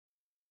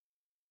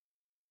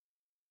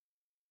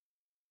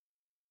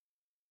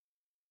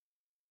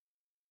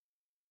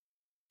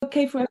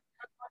okay for?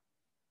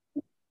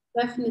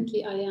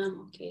 Definitely, I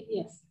am okay.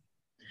 Yes.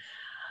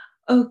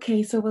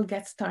 Okay, so we'll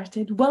get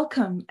started.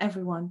 Welcome,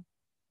 everyone.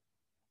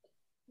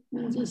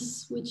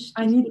 Just switch.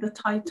 I need the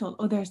title.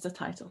 Oh, there's the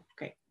title.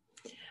 Great.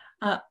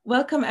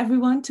 Welcome,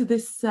 everyone, to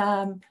this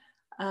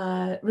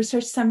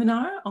research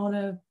seminar on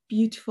a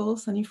beautiful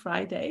sunny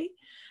Friday.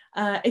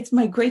 It's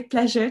my great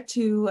pleasure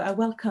to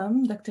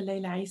welcome Dr.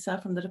 Leila Issa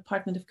from the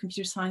Department of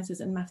Computer Sciences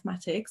and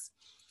Mathematics,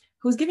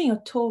 who's giving a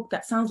talk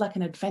that sounds like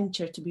an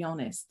adventure, to be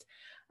honest.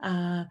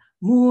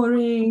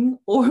 Mooring,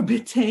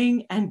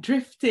 orbiting, and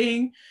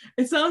drifting.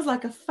 It sounds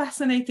like a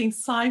fascinating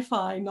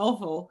sci-fi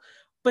novel,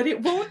 but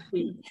it won't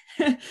be.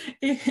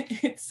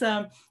 It's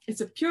a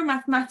pure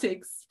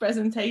mathematics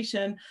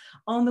presentation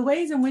on the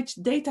ways in which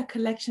data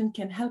collection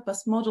can help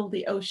us model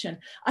the ocean.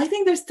 I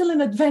think there's still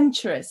an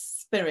adventurous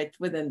spirit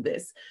within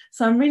this.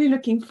 So I'm really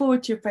looking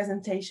forward to your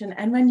presentation.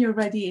 And when you're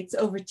ready, it's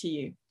over to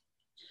you.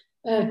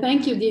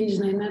 Thank you, Dean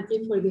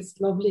Jnainati, for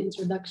this lovely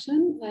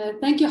introduction.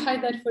 Thank you,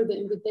 Haidar, for the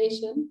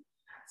invitation.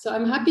 So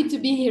I'm happy to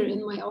be here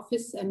in my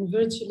office and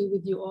virtually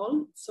with you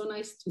all. It's so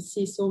nice to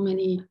see so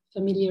many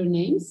familiar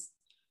names,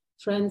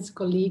 friends,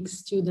 colleagues,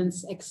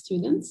 students,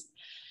 ex-students.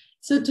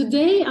 So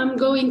today I'm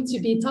going to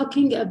be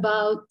talking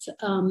about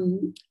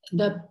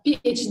the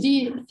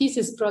PhD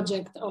thesis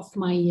project of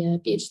my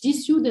PhD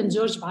student,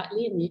 George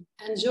Baaklini.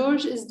 And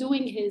George is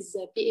doing his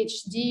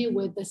PhD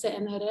with the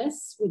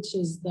CNRS, which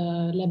is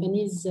the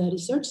Lebanese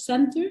Research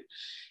Center,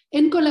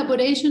 in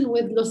collaboration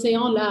with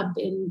LOCEAN lab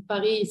in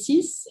Paris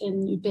 6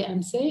 in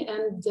UPMC.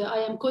 And I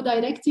am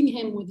co-directing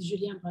him with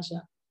Julien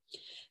Brajard.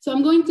 So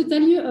I'm going to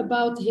tell you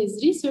about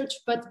his research,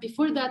 but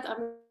before that,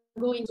 I'm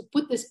going to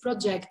put this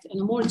project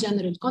in a more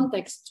general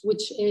context,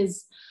 which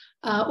is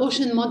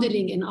ocean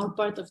modeling in our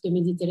part of the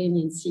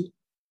Mediterranean Sea.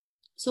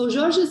 So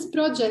George's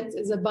project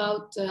is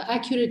about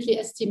accurately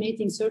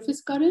estimating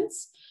surface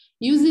currents,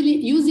 usually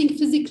using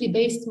physically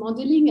based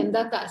modeling and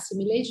data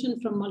assimilation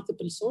from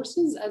multiple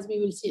sources, as we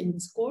will see in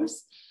this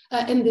course,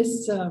 in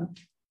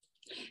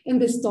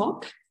this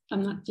talk.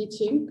 I'm not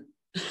teaching.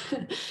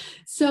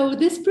 So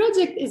this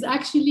project is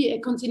actually a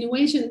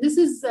continuation. This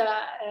is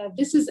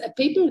a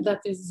paper that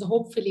is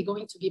hopefully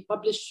going to be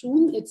published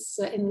soon. It's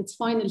in its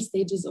final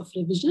stages of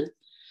revision.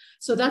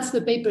 So that's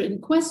the paper in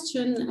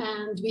question,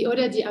 and we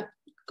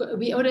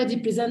already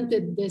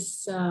presented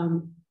this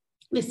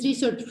this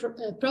research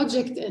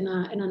project in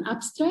an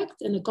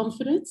abstract, in a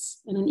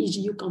conference, in an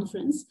EGU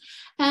conference.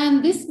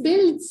 And this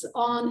builds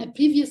on a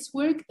previous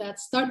work that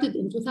started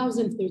in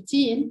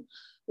 2013,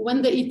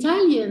 when the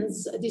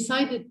Italians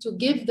decided to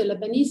give the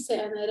Lebanese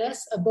CNRS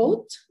a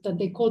boat that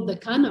they called the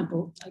Cana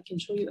boat. I can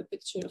show you a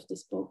picture of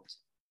this boat.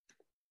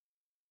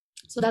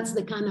 So that's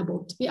the Cana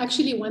boat. We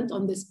actually went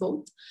on this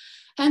boat.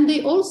 And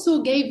they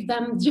also gave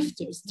them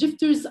drifters.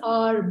 Drifters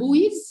are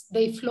buoys,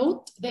 they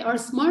float, they are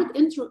smart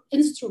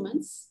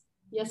instruments.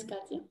 Yes,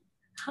 Katya?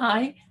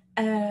 Hi,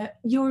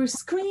 your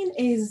screen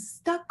is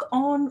stuck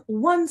on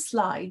one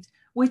slide,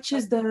 which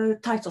is the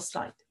title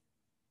slide.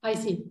 I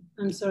see.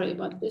 I'm sorry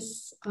about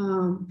this.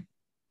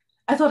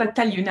 I thought I'd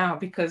tell you now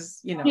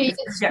because, you know, okay,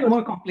 it's get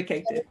more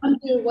complicated. I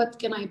wonder what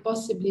can I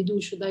possibly do?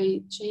 Should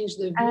I change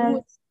the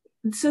view?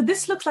 So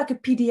this looks like a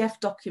PDF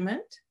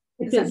document.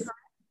 It is.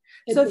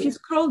 So if you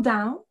scroll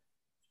down,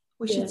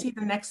 we should see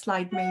the next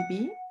slide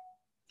maybe.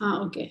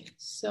 Okay.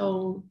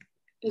 So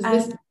is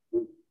this?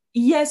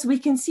 Yes, we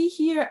can see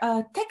here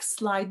a text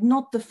slide,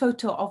 not the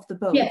photo of the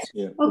boat. Yes.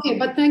 Yeah. Okay,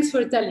 but thanks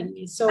for telling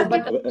me. So,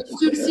 but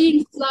you're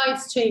seeing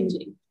slides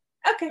changing.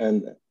 Okay.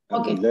 And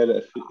Leila,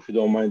 if you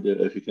don't mind,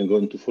 if you can go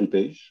into full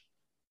page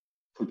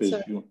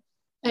view.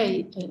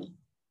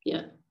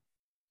 Yeah.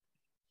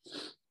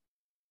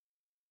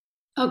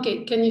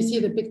 Okay, can you see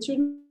the picture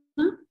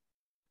now?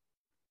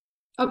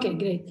 Okay,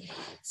 great.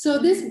 So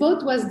this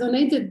boat was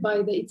donated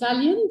by the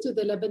Italian to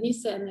the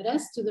Lebanese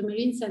CNRS, to the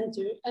Marine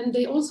Center, and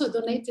they also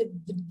donated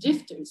the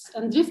drifters.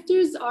 And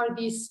drifters are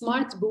these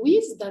smart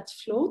buoys that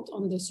float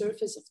on the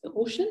surface of the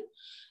ocean,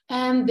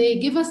 and they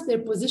give us their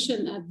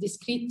position at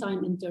discrete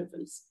time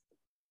intervals.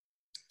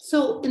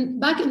 So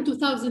back in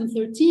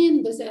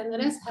 2013, the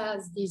CNRS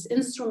has these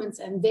instruments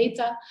and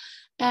data,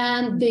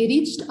 and they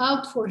reached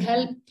out for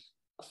help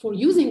for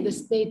using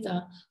this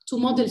data to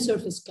model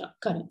surface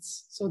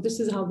currents. So this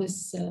is how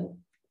this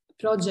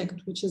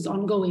project, which is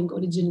ongoing,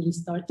 originally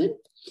started.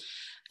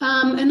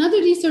 Another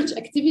research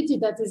activity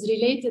that is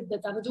related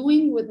that I'm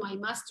doing with my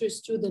master's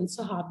student,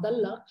 Soha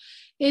Abdallah,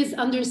 is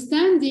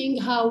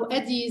understanding how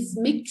eddies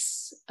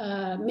mix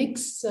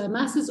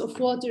masses of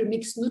water,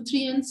 mix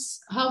nutrients,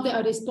 how they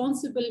are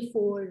responsible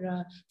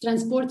for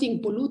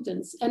transporting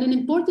pollutants. And an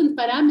important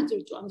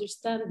parameter to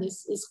understand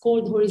this is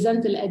called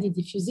horizontal eddy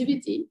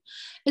diffusivity.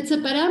 It's a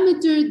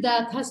parameter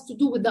that has to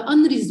do with the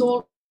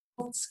unresolved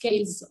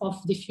scales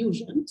of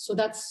diffusion. So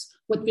that's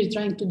what we're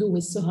trying to do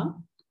with Soha.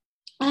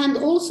 And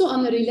also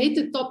on a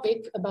related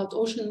topic about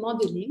ocean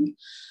modeling,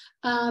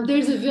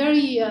 there's a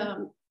very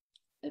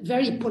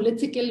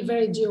political,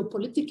 very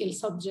geopolitical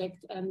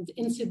subject and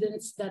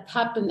incidents that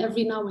happen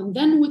every now and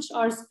then, which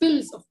are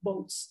spills of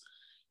boats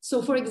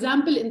So for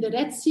example, in the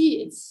Red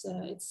Sea,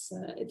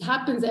 it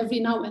happens every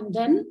now and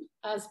then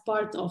as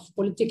part of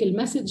political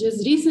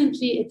messages.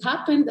 Recently, it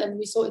happened and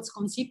we saw its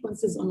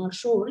consequences on our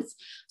shores.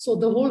 So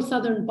the whole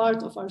southern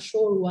part of our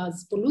shore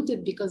was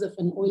polluted because of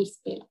an oil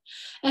spill.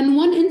 And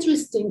one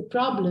interesting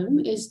problem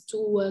is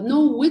to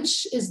know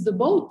which is the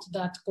boat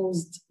that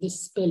caused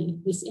this spill,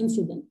 this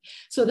incident.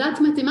 So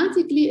that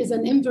mathematically is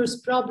an inverse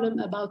problem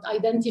about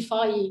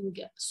identifying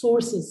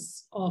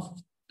sources of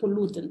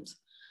pollutant.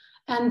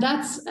 And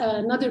that's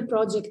another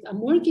project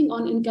I'm working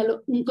on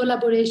in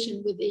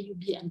collaboration with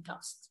AUB and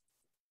CAST.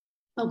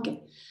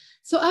 Okay,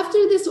 so after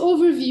this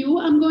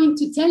overview, I'm going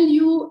to tell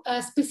you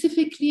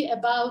specifically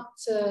about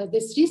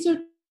this research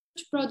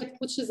project,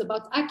 which is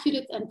about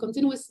accurate and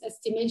continuous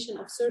estimation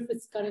of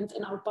surface current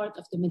in our part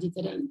of the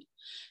Mediterranean.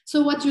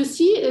 So what you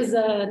see is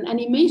an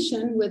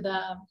animation with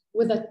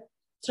a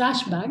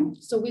trash bag.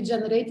 So we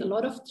generate a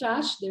lot of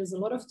trash. There's a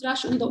lot of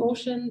trash in the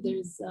ocean.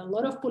 There's a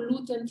lot of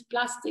pollutant,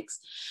 plastics.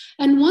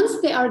 And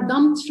once they are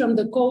dumped from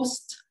the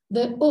coast,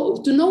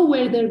 to know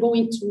where they're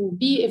going to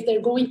be, if they're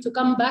going to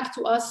come back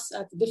to us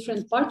at a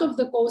different part of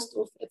the coast,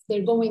 or if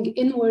they're going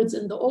inwards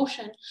in the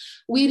ocean,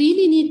 we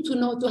really need to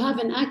know, to have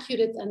an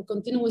accurate and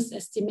continuous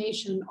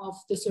estimation of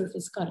the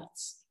surface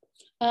currents.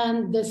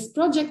 And this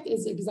project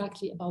is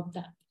exactly about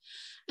that.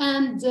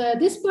 And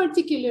this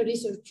particular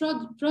research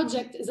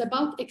project is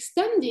about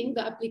extending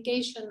the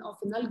application of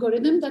an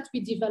algorithm that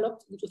we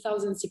developed in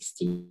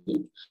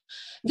 2016.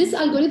 This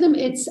algorithm,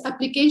 its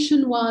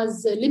application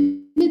was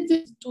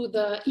limited to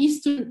the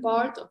eastern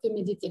part of the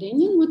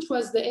Mediterranean, which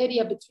was the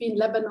area between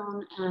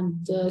Lebanon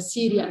and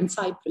Syria and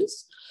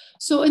Cyprus.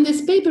 So in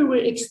this paper,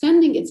 we're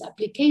extending its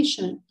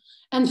application.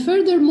 And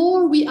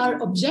furthermore, we are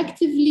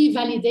objectively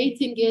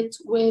validating it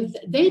with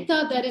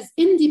data that is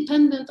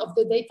independent of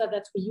the data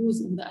that we use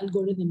in the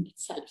algorithm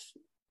itself.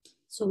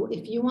 So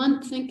if you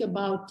want to think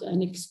about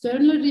an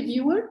external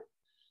reviewer,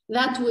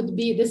 that would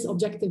be this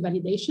objective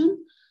validation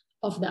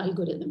of the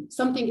algorithm,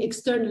 something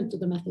external to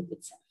the method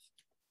itself.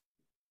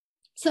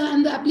 So,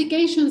 and the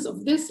applications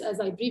of this, as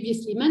I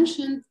previously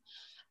mentioned,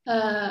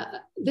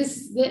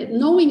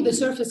 knowing the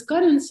surface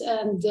currents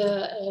and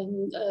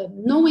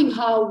knowing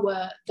how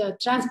the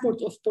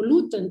transport of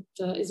pollutant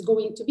is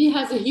going to be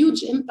has a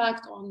huge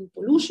impact on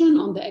pollution,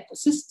 on the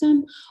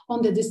ecosystem,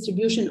 on the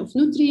distribution of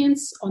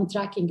nutrients, on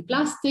tracking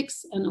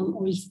plastics, and on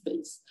oil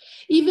spills.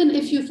 Even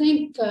if you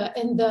think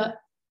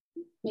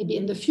maybe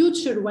in the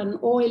future when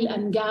oil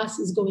and gas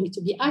is going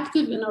to be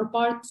active in our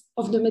part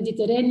of the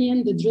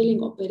Mediterranean, the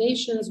drilling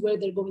operations where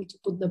they're going to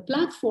put the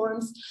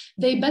platforms,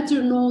 they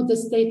better know the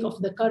state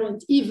of the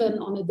current even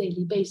on a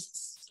daily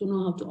basis to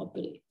know how to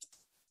operate.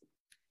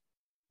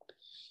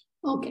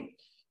 Okay,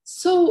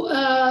 so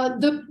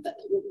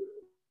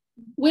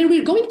where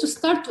we're going to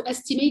start to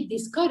estimate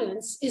these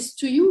currents is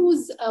to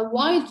use a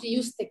widely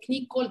used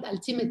technique called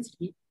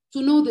altimetry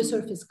to know the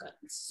surface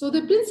currents. So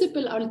the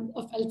principle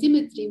of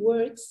altimetry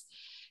works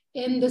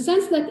in the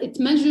sense that it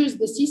measures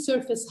the sea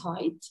surface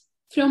height,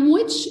 from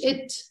which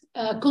it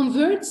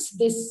converts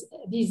these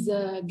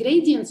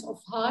gradients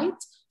of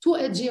height to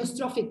a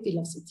geostrophic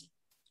velocity.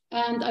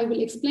 And I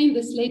will explain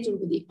this later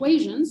with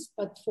equations,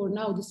 but for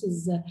now, this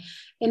is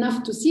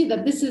enough to see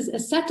that this is a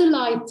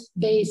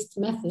satellite-based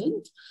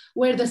method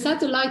where the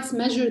satellites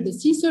measure the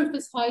sea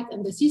surface height,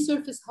 and the sea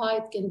surface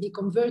height can be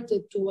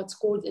converted to what's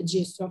called a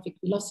geostrophic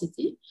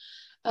velocity.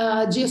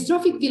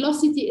 Geostrophic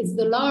velocity is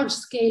the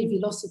large-scale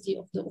velocity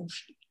of the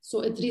ocean.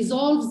 So it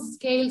resolves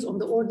scales on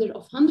the order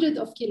of hundreds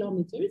of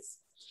kilometers.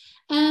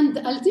 And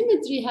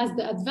altimetry has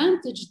the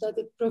advantage that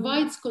it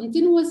provides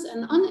continuous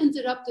and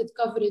uninterrupted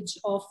coverage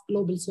of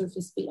global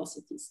surface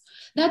velocities.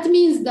 That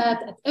means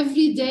that at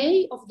every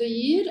day of the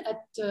year,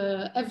 at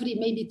every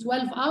maybe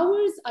 12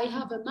 hours, I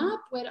have a map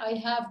where I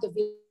have the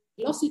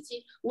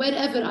velocity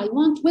wherever I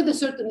want with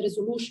a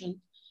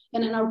resolution.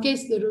 And in our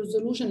case, the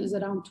resolution is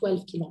around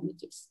 12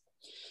 kilometers.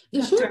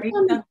 The short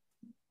term,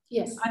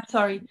 yes.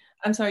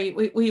 I'm sorry.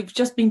 We've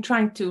just been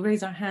trying to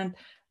raise our hand.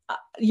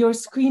 Your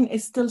screen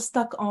is still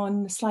stuck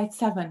on slide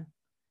 7.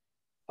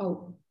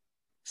 Oh.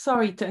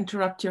 Sorry to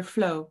interrupt your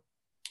flow.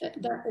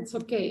 It's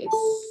okay.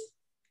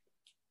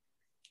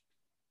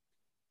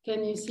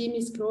 Can you see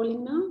me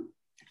scrolling now?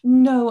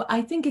 No,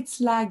 I think it's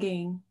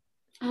lagging.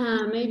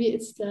 Maybe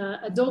it's the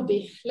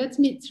Adobe. Let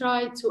me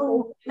try to.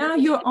 Oh, now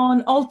you're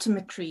on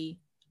altimetry.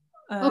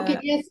 Okay,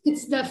 yes,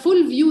 it's the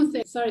full view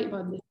thing. Sorry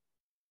about this.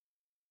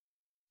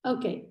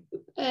 Okay,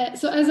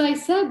 so as I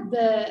said,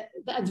 the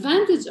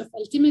advantage of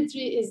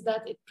altimetry is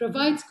that it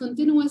provides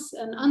continuous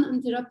and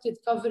uninterrupted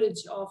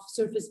coverage of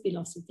surface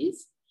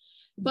velocities.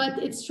 But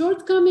its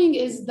shortcoming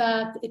is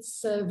that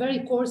it's a very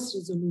coarse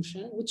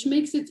resolution, which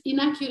makes it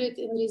inaccurate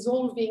in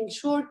resolving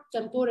short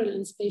temporal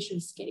and spatial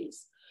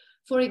scales.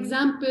 For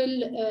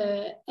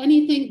example,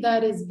 anything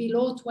that is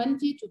below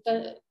 20 to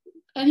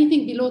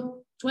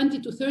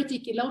 30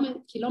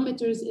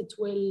 kilometers, it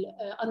will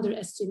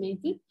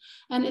underestimate it.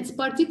 And it's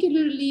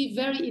particularly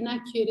very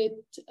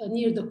inaccurate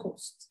near the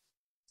coast,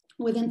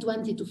 within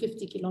 20 to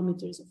 50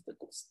 kilometers of the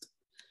coast.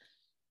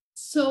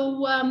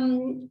 So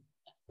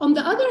on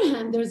the other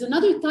hand, there's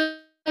another type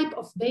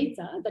of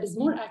data that is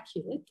more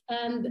accurate,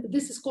 and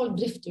this is called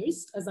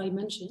drifters, as I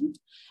mentioned.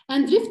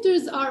 And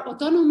drifters are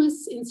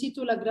autonomous in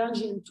situ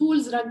Lagrangian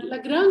tools.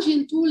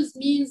 Lagrangian tools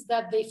means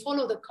that they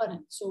follow the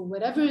current. So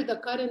wherever the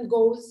current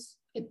goes,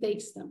 it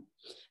takes them.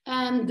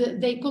 And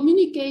they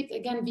communicate,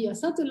 again, via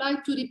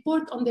satellite to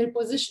report on their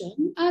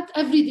position at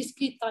every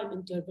discrete time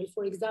interval.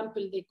 For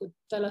example, they could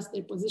tell us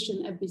their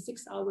position every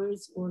 6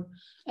 hours or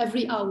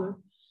every hour,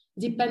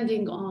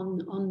 depending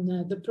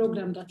on the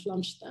program that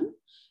launched them.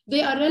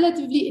 They are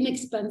relatively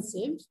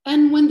inexpensive.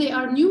 And when they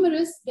are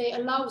numerous, they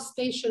allow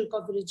spatial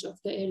coverage of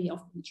the area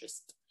of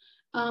interest.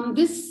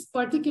 This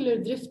particular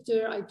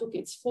drifter, I took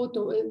its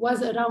photo, it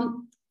was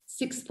around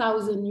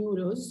 6,000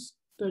 euros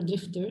per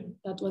drifter.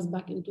 That was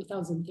back in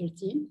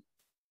 2013.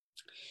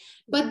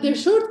 But the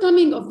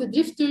shortcoming of the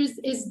drifters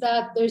is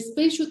that their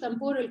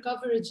spatio-temporal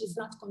coverage is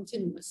not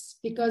continuous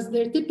because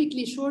they're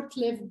typically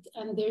short-lived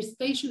and their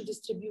spatial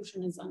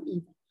distribution is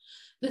uneven.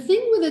 The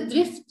thing with the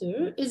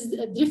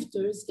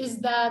drifters is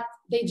that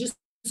they just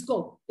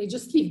go, they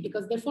just leave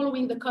because they're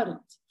following the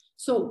current.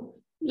 So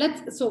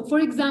for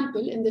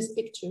example, in this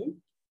picture,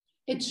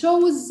 it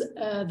shows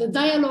the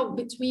dialogue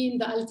between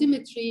the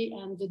altimetry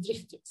and the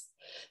drifters.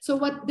 So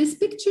what this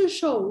picture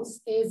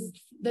shows is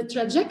the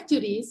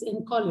trajectories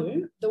in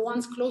color, the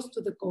ones close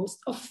to the coast,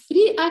 of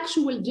 3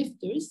 actual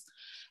drifters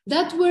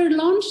that were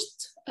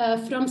launched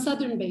from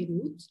southern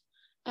Beirut.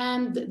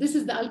 And this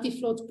is the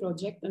AltiFloat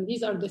project. And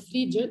these are the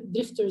 3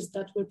 drifters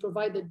that were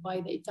provided by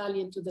the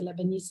Italian to the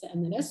Lebanese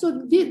CNRS.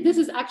 So this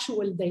is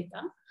actual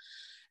data.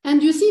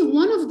 And you see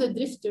one of the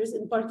drifters,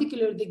 in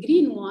particular, the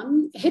green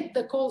one, hit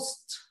the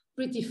coast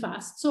pretty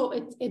fast. So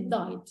it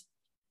died.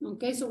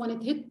 Okay, so when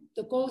it hit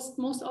the coast,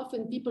 most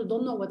often people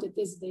don't know what it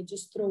is, they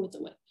just throw it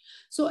away.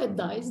 So it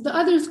dies. The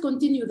others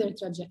continue their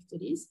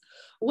trajectories,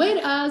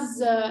 whereas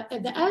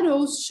the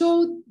arrows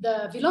show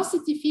the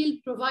velocity field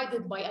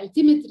provided by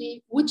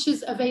altimetry, which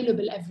is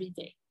available every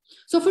day.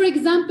 So for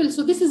example,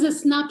 so this is a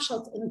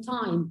snapshot in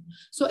time.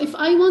 So if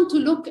I want to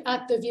look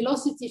at the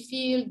velocity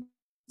field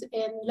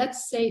in,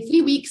 let's say,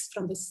 3 weeks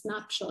from the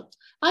snapshot,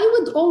 I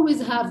would always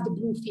have the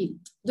blue field.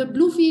 The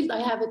blue field, I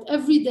have it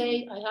every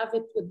day. I have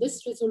it with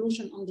this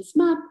resolution on this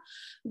map,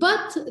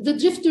 but the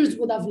drifters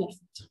would have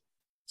left.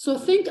 So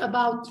think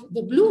about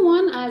the blue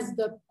one as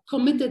the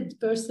committed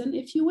person,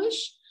 if you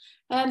wish,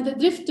 and the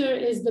drifter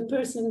is the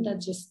person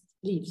that just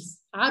leaves.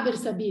 عابر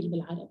سبيل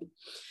بالعربي.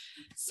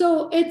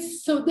 So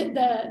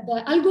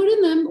the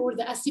algorithm or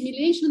the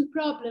assimilation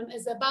problem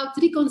is about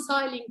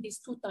reconciling these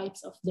 2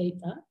 types of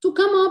data to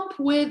come up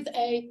with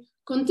a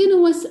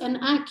continuous and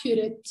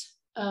accurate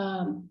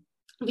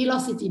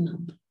velocity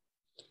map.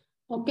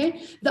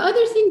 Okay. The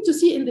other thing to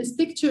see in this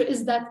picture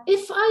is that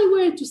if I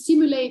were to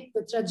simulate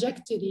the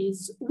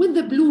trajectories with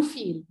the blue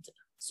field,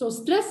 so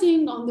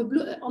stressing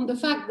on the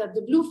fact that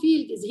the blue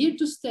field is here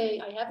to stay,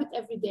 I have it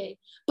every day,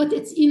 but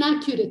it's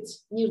inaccurate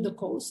near the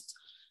coast.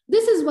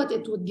 This is what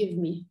it would give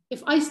me.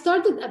 If I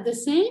started at the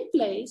same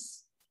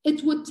place,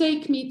 it would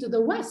take me to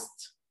the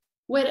west,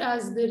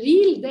 whereas the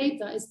real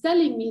data is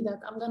telling me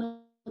that I'm gonna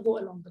go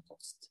along the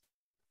coast.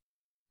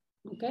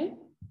 Okay?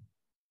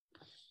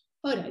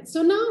 All right,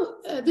 so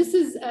now this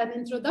is an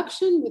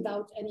introduction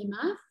without any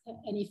math,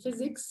 any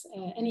physics,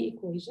 any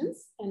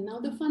equations, and now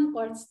the fun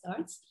part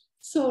starts.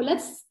 So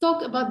let's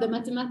talk about the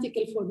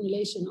mathematical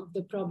formulation of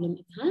the problem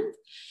at hand.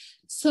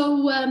 So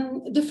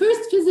the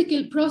first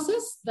physical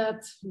process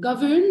that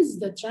governs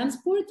the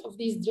transport of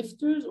these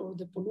drifters or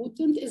the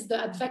pollutant is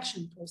the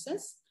advection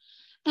process.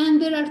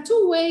 And there are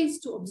 2 ways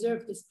to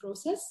observe this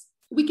process.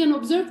 We can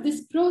observe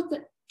this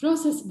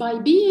process by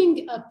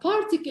being a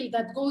particle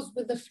that goes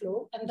with the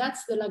flow, and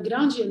that's the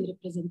Lagrangian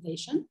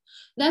representation.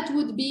 That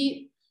would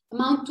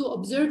amount to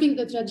observing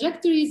the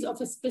trajectories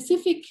of a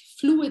specific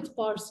fluid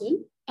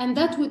parcel, and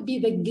that would be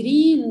the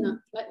green,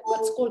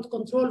 what's called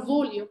control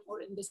volume,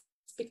 or in this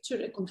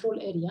picture, a control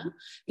area,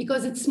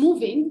 because it's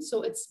moving,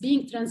 so it's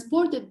being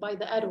transported by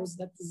the arrows,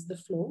 that is the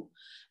flow.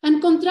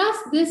 And contrast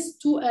this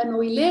to an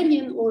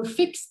Eulerian or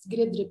fixed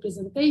grid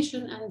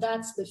representation, and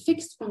that's the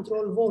fixed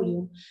control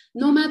volume.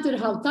 No matter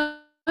how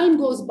time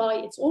goes by,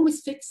 it's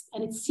always fixed,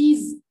 and it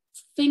sees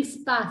things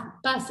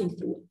passing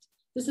through it.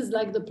 This is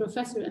like the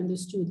professor and the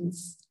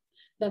students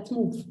that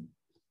move.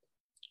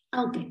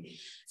 Okay,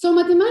 so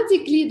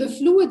mathematically, the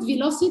fluid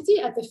velocity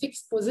at a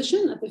fixed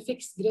position, at a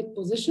fixed grid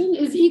position,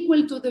 is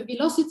equal to the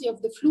velocity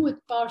of the fluid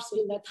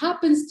parcel that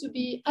happens to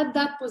be at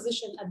that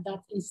position at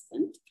that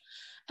instant.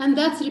 And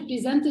that's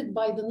represented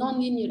by the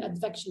nonlinear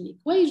advection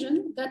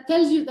equation that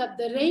tells you that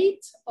the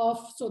rate of,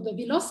 so the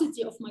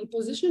velocity of my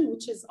position,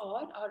 which is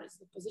R is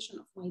the position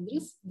of my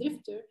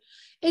drifter,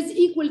 is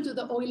equal to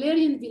the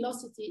Eulerian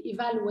velocity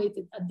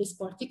evaluated at this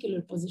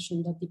particular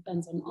position that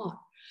depends on R.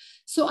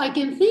 So I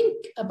can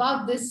think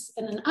about this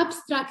in an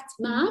abstract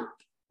map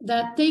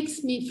that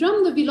takes me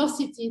from the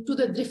velocity to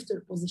the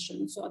drifter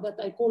position, so that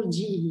I call G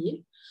here.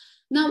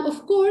 Now,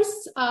 of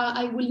course,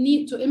 I will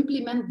need to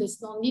implement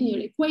this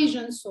nonlinear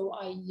equation, so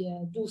I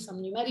do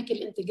some numerical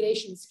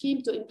integration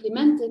scheme to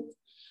implement it.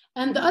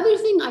 And the other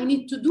thing I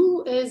need to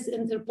do is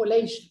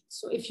interpolation.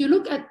 So if you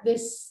look at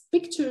this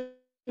picture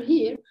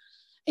here,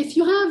 if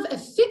you have a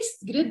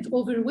fixed grid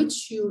over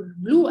which your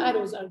blue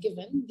arrows are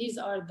given,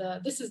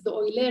 this is the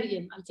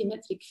Eulerian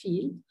altimetric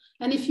field.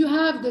 And if you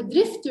have the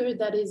drifter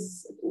that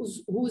is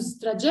whose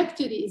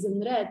trajectory is in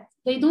red,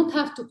 they don't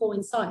have to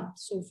coincide.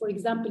 So for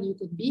example, you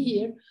could be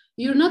here,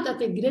 you're not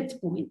at a grid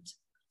point.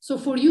 So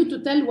for you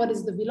to tell what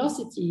is the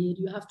velocity,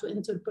 you have to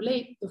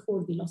interpolate the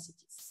 4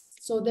 velocities.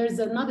 So there's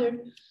another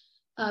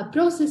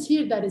process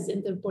here that is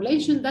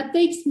interpolation that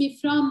takes me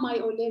from my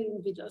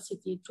Eulerian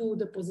velocity to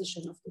the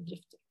position of the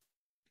drifter.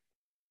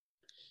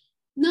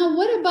 Now,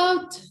 what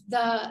about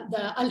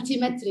the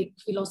altimetric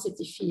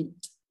velocity field?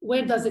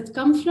 Where does it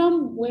come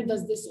from? Where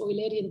does this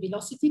Eulerian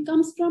velocity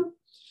comes from?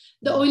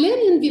 The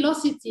Eulerian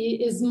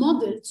velocity is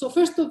modeled. So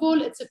first of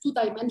all, it's a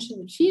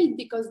 2-dimensional field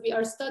because we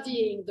are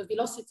studying the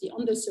velocity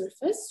on the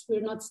surface.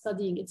 We're not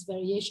studying its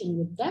variation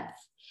with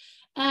depth.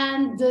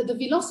 And the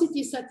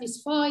velocity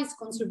satisfies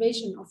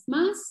conservation of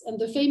mass and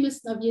the famous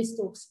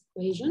Navier-Stokes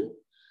equation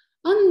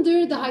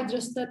under the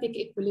hydrostatic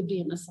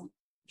equilibrium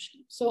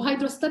assumption. So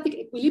hydrostatic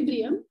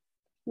equilibrium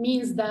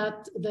means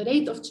that the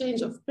rate of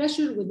change of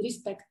pressure with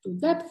respect to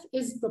depth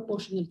is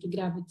proportional to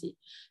gravity.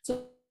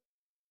 So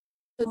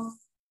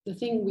the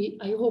thing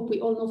I hope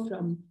we all know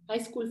from high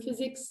school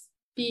physics,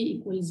 P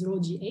equals rho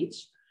GH,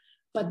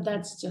 but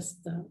that's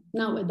just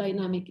now a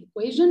dynamic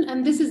equation.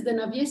 And this is the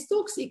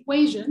Navier-Stokes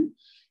equation.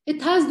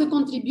 It has the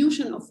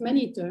contribution of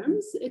many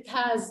terms. It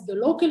has the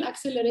local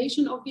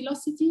acceleration of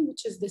velocity,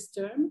 which is this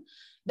term,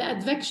 the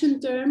advection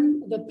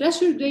term, the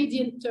pressure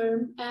gradient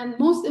term, and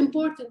most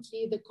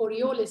importantly, the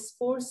Coriolis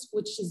force,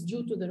 which is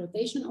due to the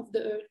rotation of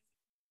the Earth,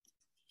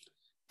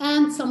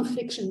 and some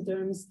friction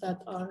terms that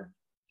are,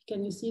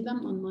 can you see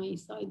them on my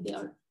side? They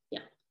are,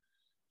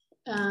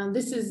 yeah.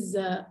 This is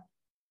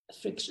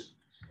friction.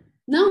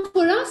 Now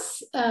for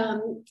us,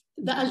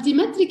 the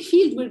altimetric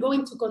field we're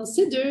going to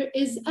consider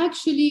is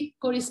actually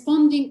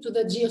corresponding to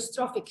the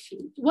geostrophic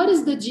field. What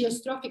is the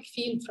geostrophic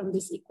field from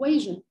this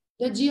equation?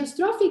 The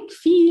geostrophic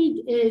field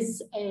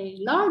is a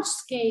large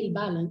scale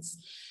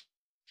balance.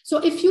 So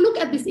if you look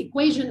at this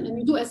equation and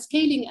you do a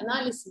scaling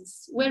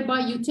analysis,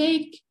 whereby you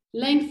take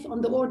length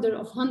on the order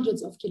of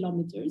hundreds of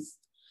kilometers,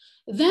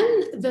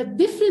 then the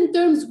different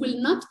terms will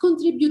not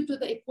contribute to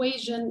the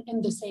equation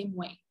in the same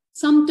way.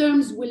 Some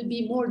terms will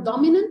be more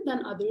dominant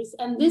than others,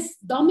 and this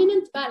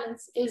dominant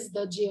balance is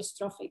the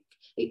geostrophic.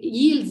 It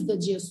yields the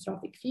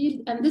geostrophic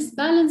field, and this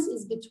balance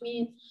is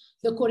between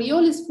the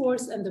Coriolis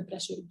force and the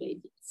pressure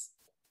gradients.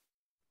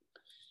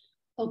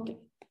 Okay.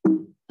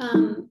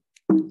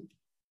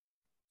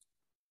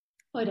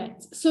 All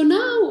right. So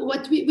now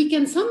what we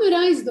can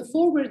summarize the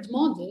forward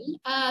model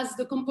as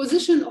the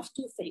composition of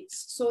 2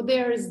 things. So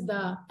there is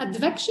the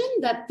advection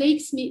that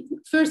takes me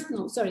first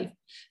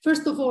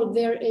of all,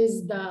 there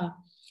is the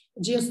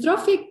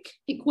geostrophic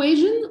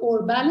equation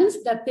or balance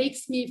that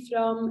takes me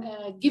from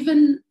a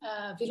given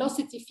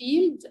velocity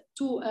field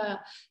to a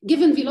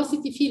given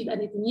velocity field at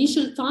an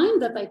initial time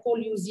that I call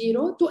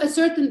u0 to a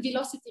certain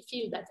velocity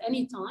field at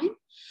any time.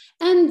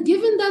 And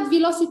given that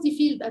velocity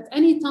field at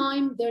any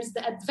time, there's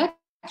the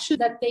advection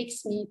that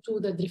takes me to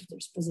the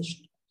drifter's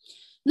position.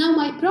 Now,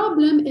 my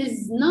problem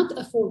is not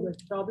a forward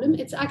problem.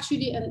 It's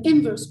actually an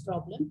inverse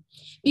problem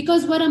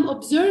because what I'm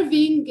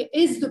observing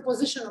is the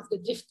position of the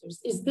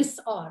drifters, is this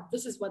R.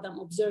 This is what I'm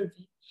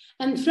observing.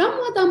 And from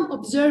what I'm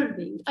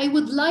observing, I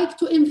would like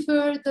to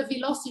infer the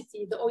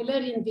velocity, the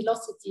Eulerian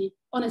velocity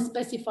on a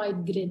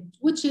specified grid,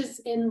 which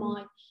is in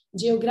my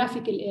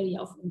geographical area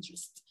of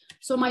interest.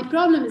 So my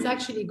problem is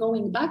actually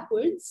going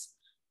backwards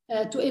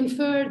to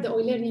infer the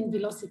Eulerian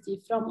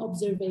velocity from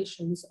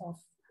observations of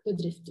the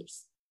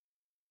drifters.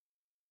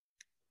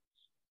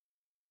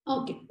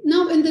 Okay,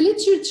 now in the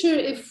literature,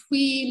 if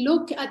we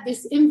look at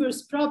this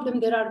inverse problem,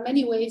 there are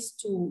many ways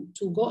to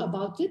go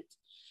about it.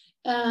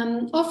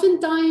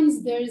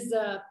 Oftentimes there's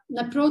an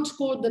approach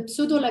called the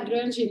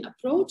pseudo-Lagrangian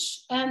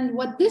approach. And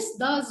what this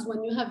does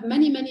when you have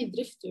many, many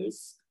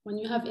drifters, when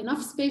you have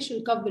enough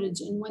spatial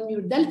coverage and when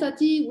your delta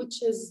t,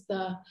 which is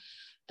the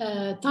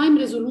time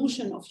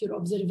resolution of your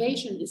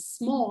observation is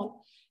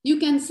small, you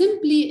can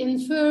simply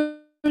infer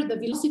the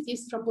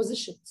velocities from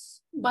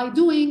positions by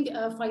doing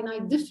a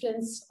finite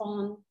difference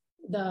on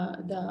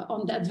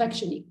the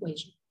advection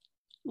equation,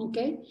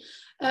 okay?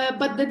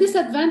 But the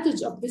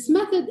disadvantage of this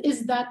method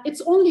is that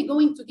it's only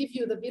going to give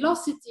you the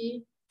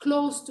velocity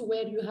close to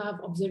where you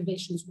have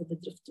observations with the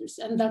drifters,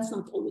 and that's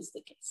not always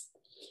the case.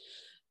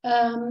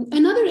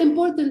 Another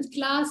important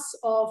class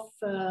of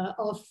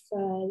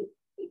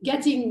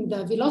getting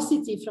the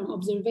velocity from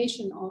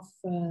observation of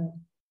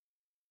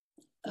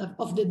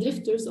the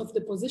drifters, of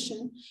the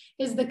position,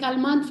 is the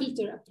Kalman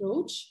filter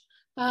approach.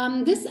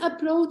 This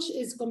approach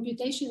is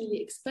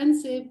computationally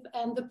expensive,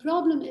 and the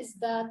problem is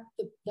that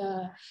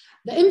the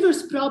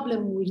inverse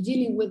problem we're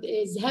dealing with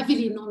is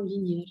heavily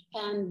nonlinear,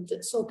 and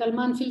so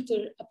Kalman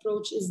filter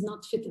approach is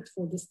not fitted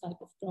for this type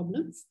of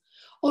problems.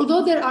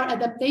 Although there are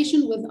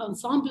adaptations with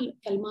ensemble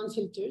Kalman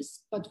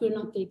filters, but we're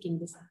not taking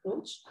this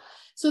approach.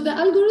 So the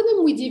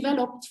algorithm we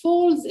developed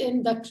falls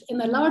in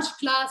a large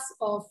class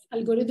of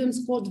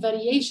algorithms called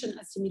variational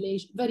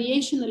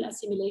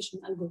assimilation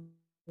algorithms.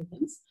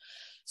 algorithms.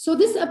 So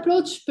this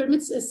approach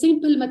permits a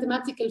simple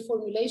mathematical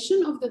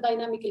formulation of the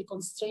dynamical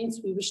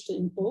constraints we wish to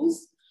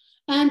impose.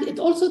 And it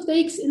also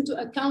takes into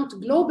account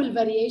global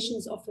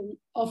variations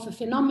of a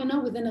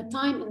phenomena within a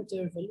time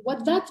interval.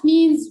 What that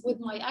means with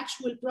my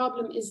actual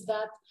problem is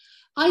that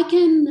I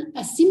can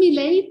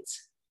assimilate,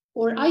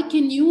 or I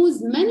can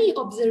use many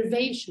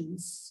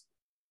observations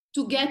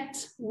to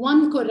get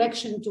one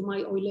correction to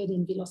my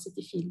Eulerian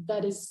velocity field.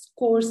 That is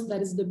coarse,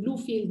 that is the blue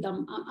field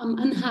I'm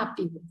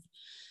unhappy with.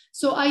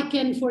 So I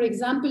can, for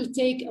example,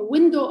 take a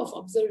window of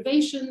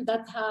observation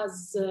that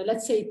has,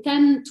 let's say,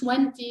 10,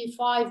 20,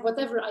 5,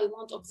 whatever I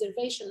want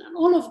observation, and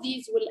all of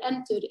these will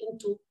enter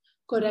into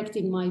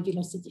correcting my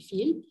velocity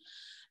field.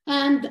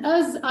 And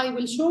as I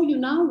will show you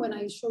now, when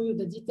I show you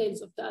the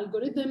details of the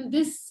algorithm,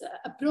 this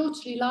approach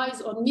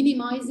relies on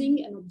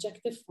minimizing an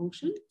objective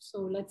function.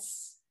 So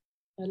let's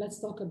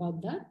talk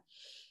about that.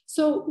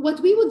 So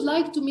what we would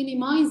like to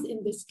minimize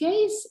in this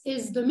case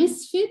is the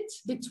misfit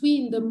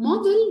between the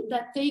model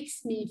that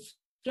takes me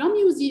from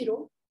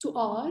U0 to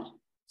R.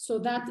 So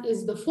that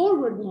is the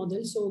forward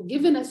model. So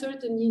given a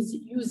certain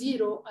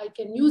U0, I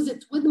can use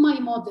it with my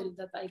model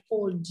that I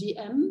call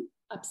GM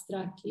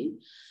abstractly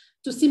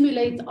to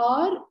simulate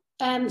R.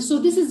 And so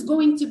this is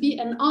going to be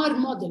an R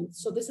model.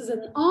 So this is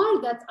an R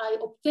that I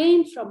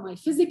obtained from my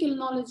physical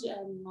knowledge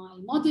and my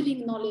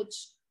modeling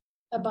knowledge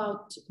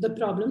about the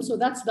problem. So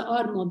that's the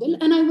R model.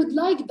 And I would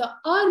like the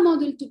R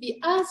model to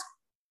be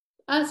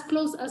as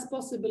close as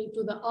possible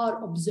to the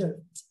R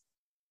observed.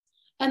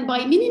 And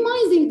by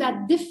minimizing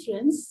that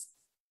difference,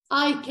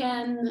 I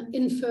can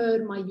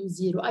infer my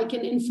U0. I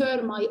can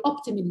infer my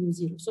optimal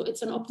U0. So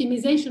it's an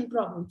optimization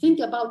problem. Think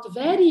about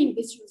varying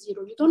this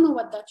U0. You don't know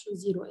what that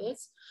U0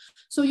 is.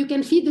 So you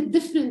can feed it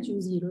different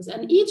U0s.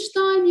 And each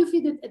time you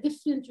feed it a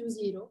different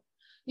U0,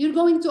 you're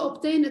going to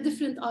obtain a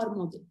different R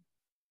model.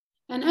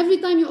 And every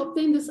time you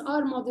obtain this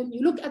R model,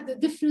 you look at the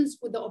difference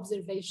with the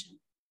observation.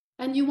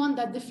 And you want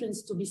that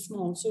difference to be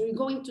small. So you're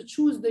going to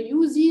choose the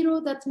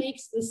U0 that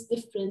makes this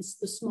difference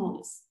the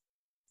smallest.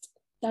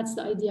 That's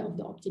the idea of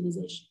the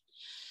optimization.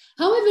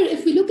 However,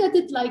 if we look at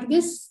it like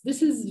this,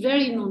 this is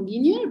very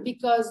nonlinear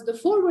because the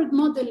forward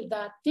model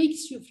that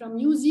takes you from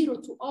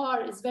U0 to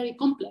R is very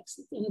complex.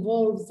 It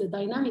involves the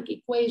dynamic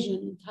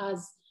equation. It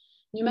has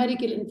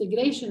numerical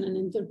integration and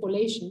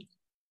interpolation.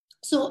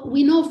 So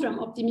we know from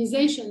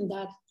optimization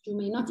that you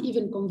may not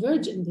even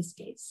converge in this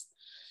case.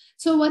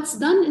 So what's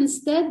done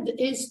instead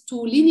is to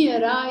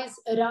linearize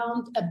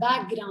around a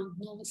background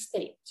known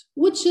state,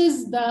 which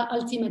is the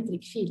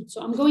altimetric field.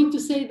 So I'm going to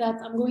say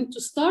that I'm going to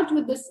start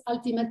with this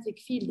altimetric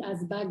field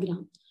as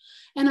background,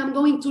 and I'm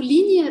going to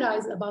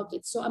linearize about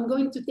it. So I'm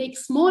going to take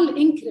small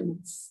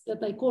increments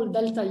that I call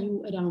delta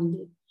U around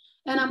it.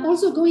 And I'm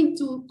also going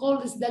to call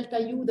this delta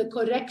U the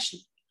correction.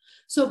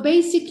 So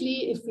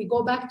basically, if we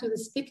go back to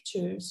this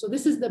picture, so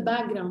this is the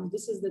background,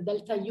 this is the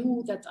delta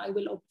U that I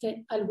will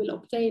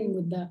obtain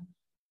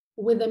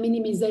with the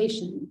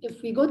minimization.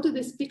 If we go to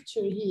this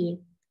picture here,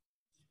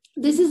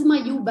 this is my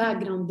U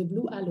background, the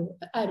blue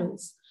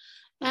arrows.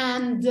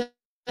 And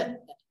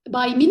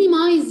by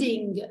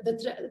minimizing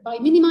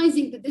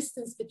the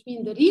distance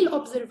between the real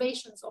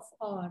observations of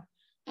R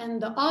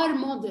and the R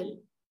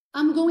model,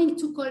 I'm going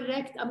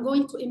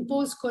to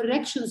impose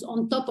corrections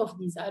on top of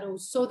these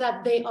arrows so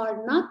that they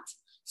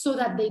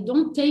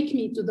don't take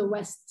me to the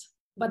west,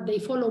 but they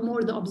follow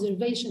more the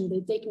observation, they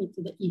take me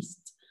to the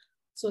east.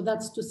 So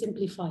that's to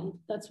simplify it.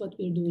 That's what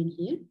we're doing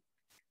here.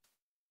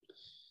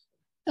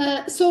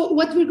 So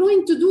what we're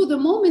going to do the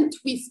moment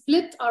we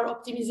split our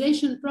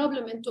optimization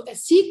problem into a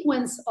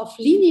sequence of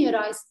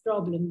linearized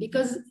problem,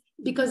 because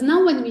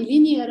now when we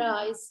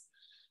linearize,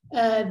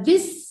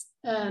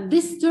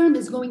 this term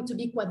is going to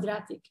be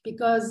quadratic,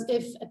 because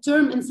if a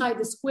term inside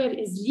the square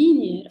is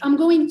linear, I'm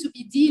going to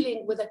be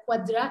dealing with a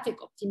quadratic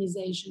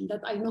optimization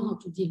that I know how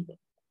to deal with.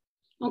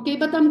 Okay,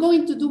 but I'm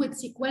going to do it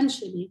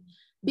sequentially,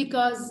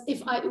 because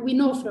we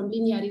know from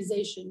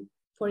linearization,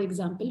 for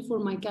example, for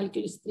my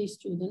calculus 3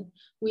 student,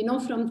 we know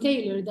from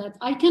Taylor that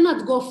I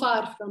cannot go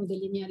far from the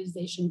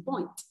linearization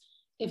point.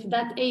 If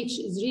that H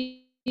is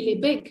really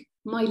big,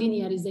 my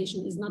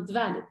linearization is not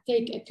valid.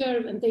 Take a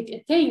curve and take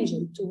a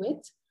tangent to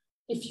it.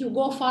 If you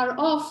go far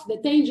off, the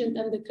tangent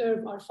and the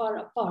curve are far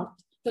apart.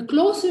 The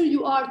closer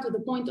you are to the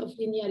point of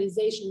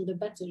linearization, the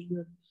better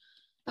your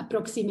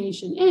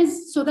approximation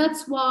is. So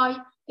that's why,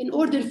 in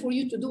order for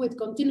you to do it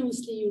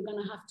continuously, you're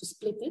going to have to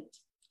split it.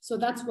 So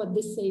that's what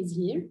this says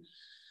here.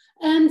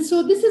 And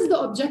so this is the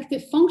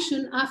objective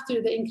function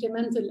after the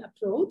incremental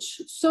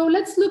approach. So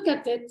let's look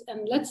at it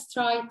and let's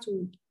try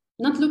to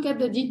not look at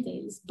the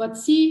details, but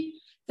see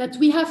that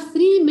we have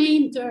three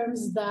main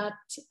terms that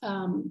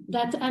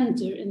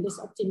enter in this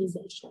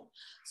optimization.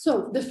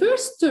 So the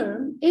first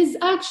term is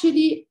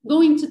actually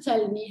going to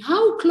tell me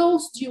how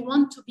close do you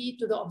want to be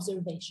to the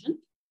observation,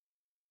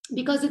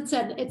 because it's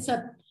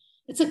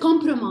a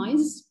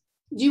compromise.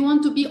 Do you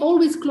want to be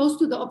always close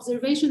to the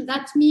observation?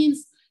 That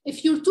means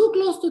if you're too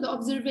close to the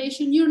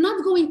observation, you're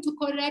not going to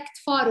correct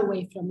far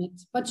away from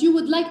it, but you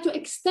would like to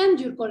extend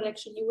your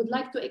correction. You would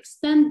like to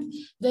extend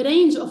the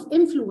range of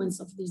influence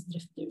of these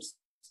drifters.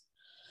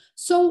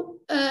 So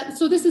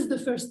this is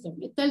the first term.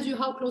 It tells you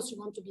how close you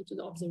want to be to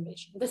the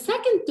observation. The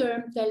second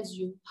term tells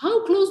you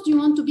how close do you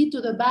want to be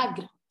to the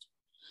background.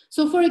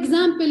 So for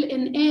example,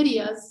 in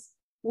areas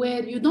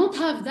where you don't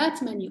have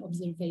that many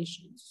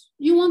observations,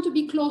 you want to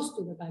be close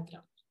to the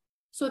background.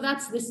 So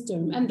that's this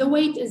term. And the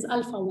weight is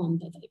alpha 1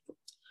 that I put.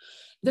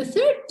 The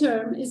third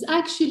term is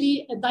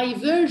actually a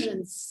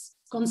divergence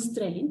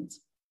constraint.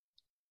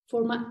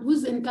 For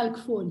who's in Calc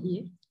 4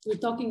 here? We're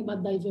talking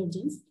about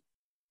divergence.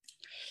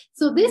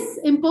 So this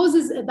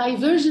imposes a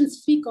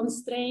divergence-free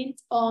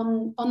constraint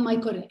on my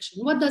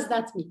correction. What does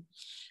that mean?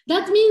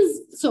 That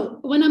means, so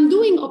when I'm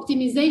doing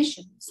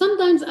optimization,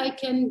 sometimes I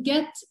can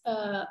get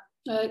an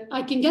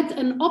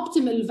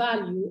optimal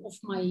value of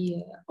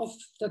of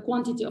the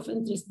quantity of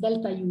interest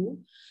delta U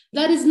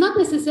that is not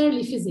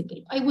necessarily physical.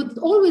 I would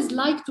always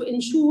like to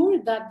ensure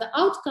that the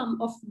outcome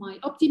of my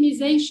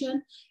optimization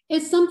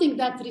is something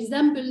that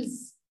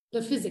resembles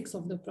the physics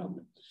of the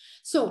problem.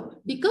 So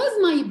because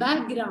my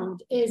background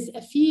is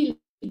a field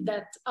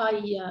that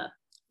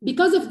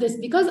because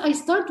I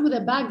start with a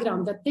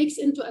background that takes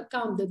into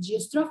account the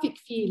geostrophic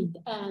field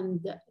and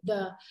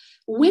the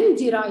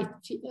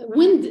wind-derived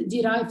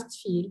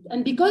field,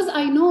 and because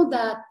I know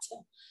that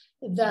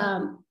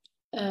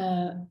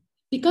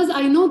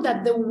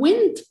the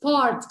wind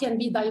part can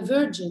be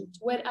divergent,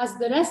 whereas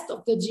the rest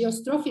of the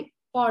geostrophic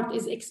part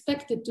is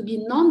expected to be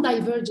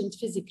non-divergent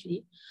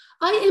physically,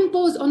 I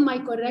impose on my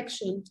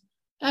correction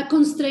a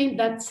constraint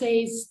that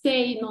says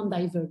stay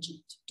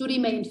non-divergent to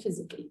remain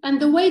physically.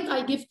 And the weight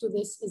I give to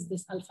this is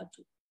this alpha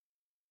 2.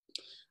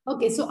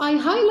 Okay, so I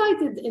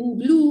highlighted in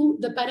blue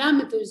the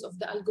parameters of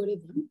the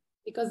algorithm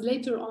because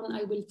later on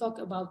I will talk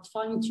about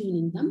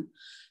fine-tuning them.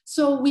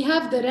 So we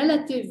have the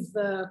relative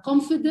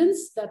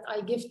confidence that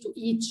I give to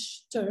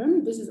each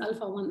term. This is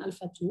alpha 1,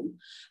 alpha 2.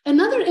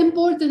 Another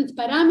important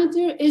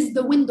parameter is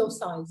the window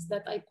size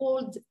that I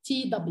called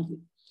TW.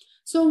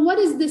 So what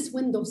is this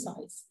window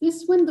size?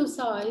 This window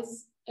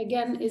size,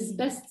 again, is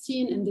best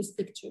seen in this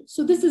picture.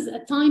 So this is a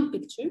time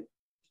picture.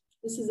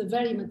 This is a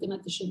very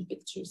mathematician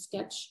picture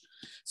sketch.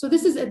 So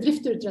this is a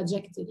drifter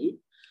trajectory.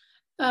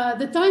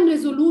 The time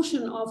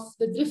resolution of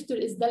the drifter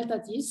is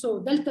delta t. So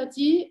delta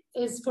t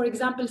is, for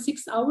example,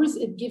 6 hours.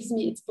 It gives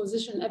me its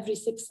position every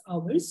 6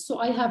 hours. So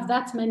I have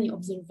that many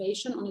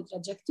observations on a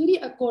trajectory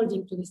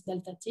according to this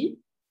delta t.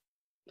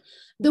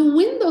 The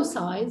window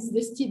size,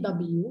 this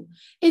TW,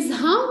 is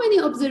how many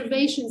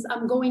observations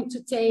I'm going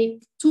to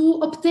take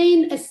to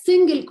obtain a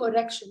single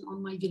correction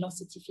on my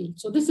velocity field.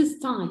 So this is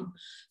time.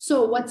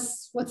 So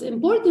what's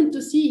important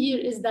to see here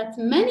is that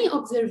many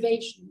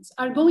observations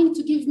are going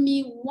to give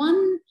me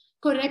one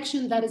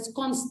correction that is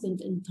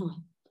constant in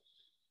time.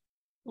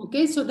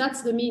 Okay, so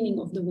that's the meaning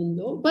of the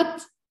window.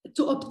 But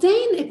to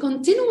obtain a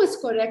continuous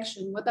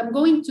correction, what I'm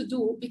going to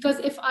do, because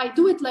if I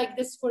do it like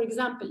this, for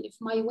example, if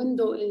my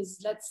window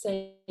is, let's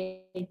say,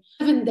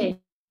 7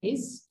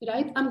 days,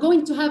 right? I'm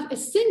going to have a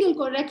single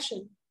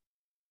correction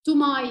to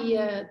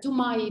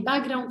my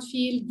background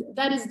field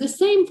that is the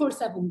same for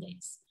 7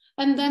 days.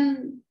 And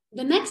then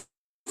the next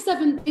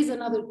 7 days,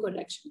 another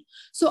correction.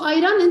 So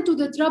I run into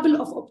the trouble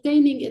of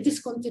obtaining a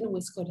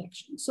discontinuous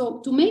correction.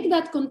 So to make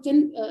that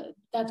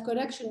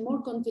correction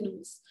more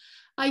continuous,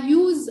 I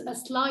use a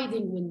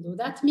sliding window.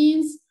 That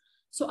means,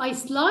 so I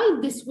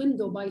slide this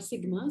window by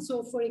sigma.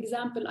 So for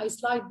example, I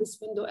slide this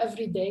window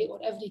every day or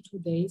every 2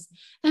 days.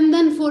 And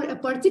then for a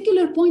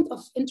particular point of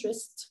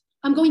interest,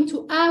 I'm going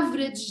to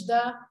average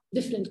the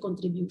different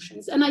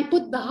contributions. And I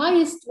put the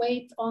highest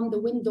weight on the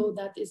window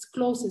that is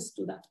closest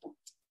to that point.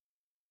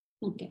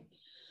 Okay,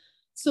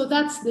 so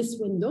that's this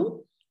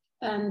window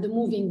and the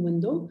moving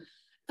window.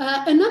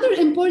 Another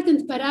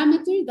important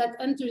parameter that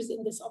enters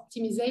in this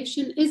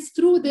optimization is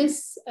through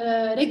this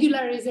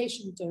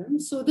regularization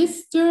term. So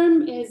this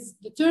term is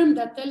the term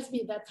that tells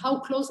me that how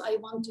close I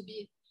want to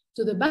be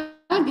to the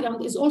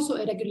background is also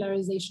a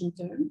regularization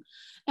term.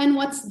 And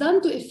what's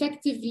done to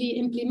effectively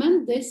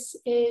implement this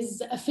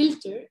is a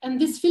filter.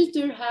 And this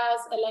filter has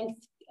a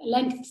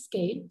length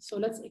scale. So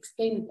let's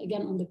explain it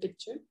again on the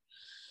picture.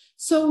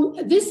 So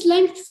this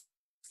length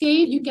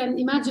scale, you can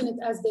imagine it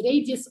as the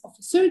radius of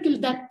a circle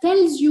that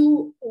tells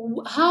you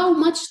how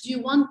much do you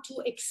want to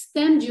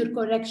extend your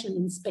correction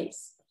in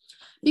space.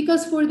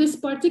 Because for this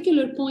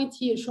particular point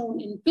here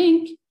shown in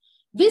pink,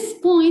 this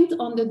point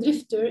on the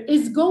drifter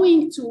is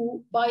going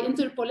to, by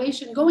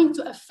interpolation, going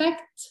to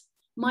affect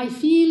my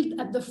field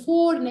at the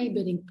 4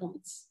 neighboring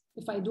points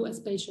if I do a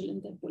spatial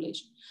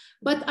interpolation.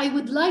 But I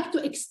would like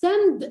to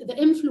extend the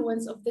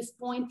influence of this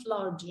point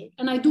larger,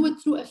 and I do it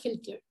through a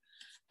filter.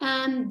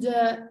 And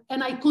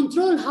I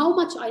control how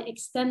much I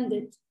extend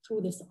it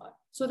through this R.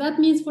 So that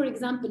means, for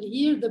example,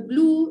 here the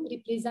blue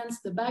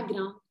represents the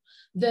background,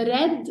 the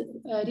red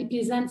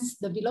represents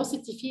the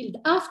velocity field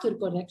after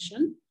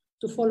correction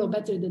to follow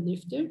better the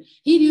drifter.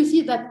 Here you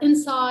see that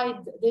inside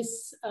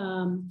this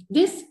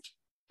disk,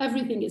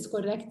 everything is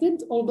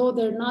corrected, although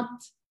they're not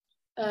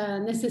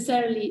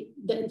necessarily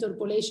the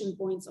interpolation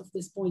points of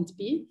this point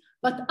P,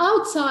 but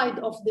outside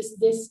of this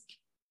disk,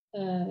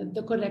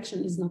 the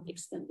correction is not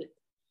extended.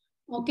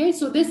 Okay,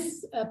 so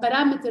this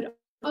parameter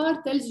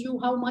R tells you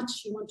how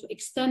much you want to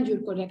extend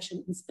your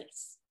correction in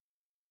space.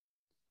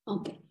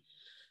 Okay.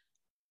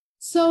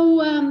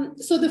 So,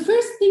 so the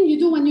first thing you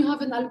do when you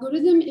have an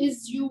algorithm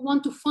is you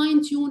want to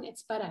fine tune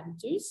its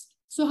parameters.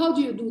 So how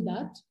do you do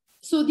that?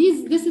 So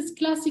this is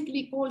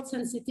classically called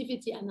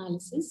sensitivity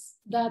analysis,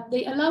 that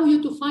they allow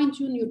you to fine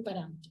tune your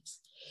parameters.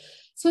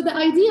 So the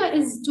idea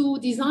is to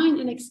design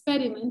an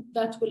experiment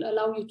that will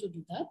allow you to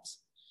do that.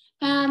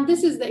 And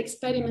this is the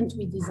experiment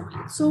we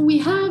designed. So we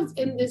have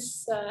in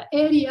this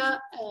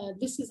area,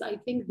 this is, I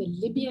think, the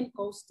Libyan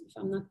coast, if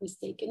I'm not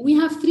mistaken. We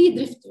have 3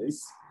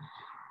 drifters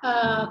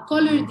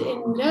colored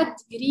in red,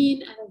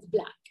 green, and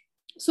black.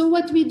 So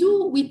what we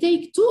do, we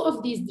take 2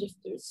 of these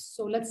drifters.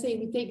 So let's say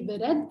we take the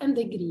red and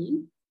the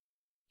green.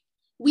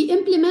 We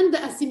implement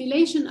the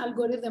assimilation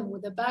algorithm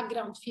with a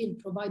background field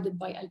provided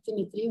by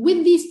altimetry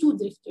with these 2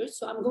 drifters.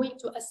 So I'm going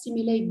to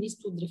assimilate these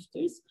 2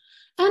 drifters.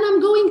 And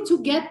I'm going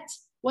to get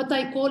what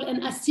I call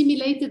an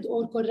assimilated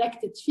or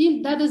corrected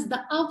field. That is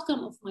the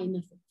outcome of my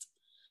method.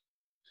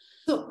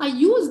 So I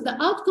use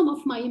the outcome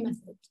of my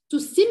method to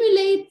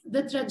simulate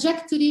the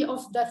trajectory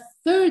of the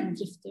 3rd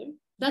drifter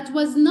that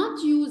was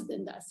not used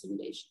in the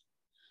assimilation.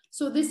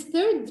 So this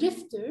 3rd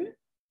drifter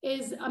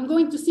is, I'm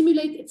going to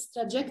simulate its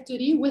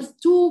trajectory with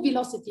 2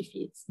 velocity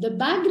fields, the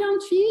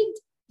background field,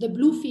 the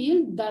blue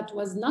field that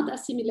was not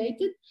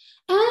assimilated,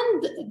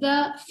 and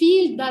the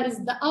field that is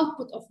the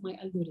output of my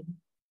algorithm.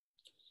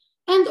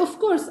 And of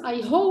course, I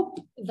hope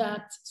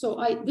that,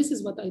 this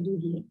is what I do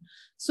here.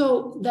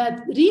 So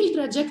that real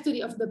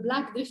trajectory of the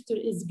black drifter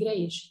is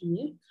grayish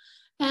here.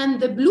 And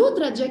the blue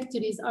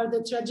trajectories are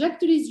the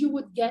trajectories you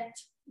would get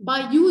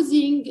by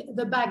using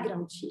the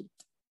background field.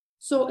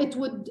 So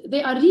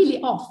they are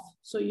really off.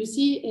 So you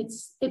see,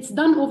 it's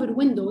done over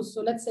windows.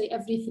 So let's say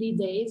every 3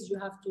 days, you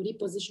have to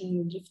reposition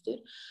your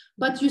drifter.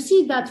 But you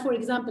see that, for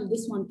example,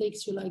 this one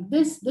takes you like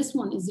this. This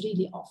one is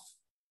really off.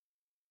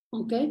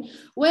 Okay,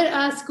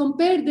 whereas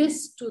compare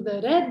this to the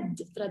red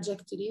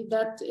trajectory,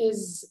 that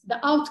is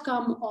the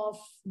outcome of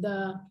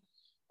the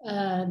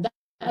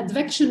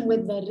advection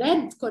with the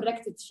red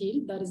corrected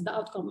field, that is the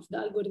outcome of the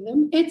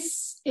algorithm.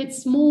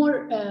 It's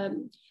more,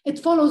 it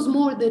follows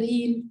more the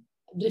real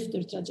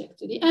drifter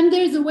trajectory. And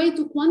there's a way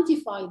to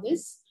quantify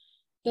this.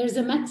 There's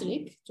a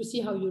metric to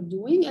see how you're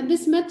doing. And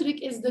this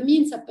metric is the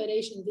mean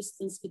separation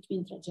distance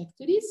between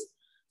trajectories.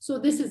 So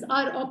this is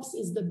R-ops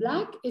is the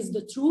black, is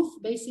the truth,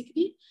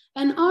 basically.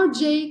 And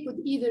RJ could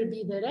either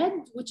be the red,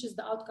 which is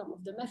the outcome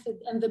of the method,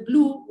 and the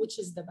blue, which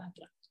is the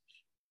background.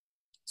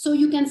 So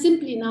you can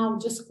simply now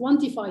just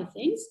quantify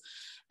things.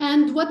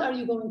 And what are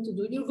you going to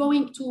do? You're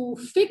going to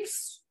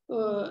fix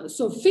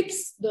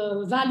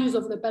the values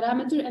of the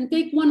parameter and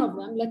take one of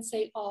them, let's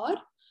say R,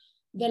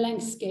 the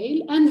length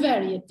scale, and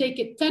vary it. Take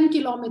it 10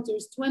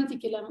 kilometers, 20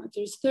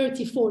 kilometers,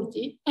 30,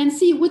 40, and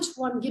see which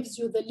one gives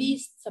you the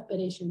least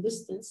separation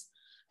distance.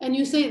 And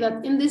you say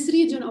that in this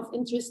region of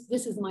interest,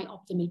 this is my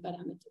optimal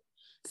parameter.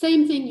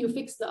 Same thing, you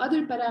fix the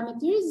other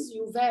parameters,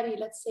 you vary,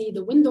 let's say,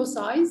 the window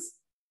size.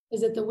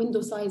 Is it a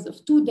window size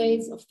of 2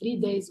 days, of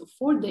 3 days, of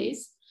 4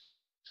 days?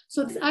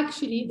 So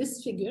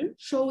this figure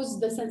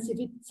shows the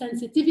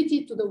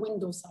sensitivity to the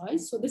window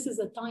size. So this is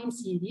a time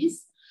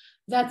series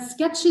that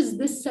sketches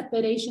this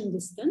separation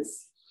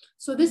distance.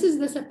 So this is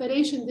the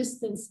separation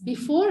distance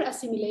before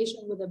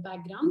assimilation with a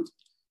background.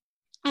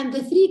 And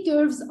the 3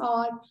 curves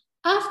are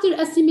after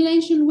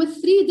assimilation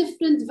with 3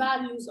 different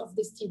values of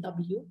this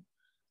TW,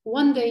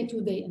 1 day,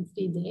 2 day, and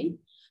 3 day.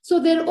 So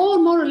they're all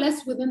more or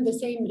less within the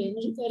same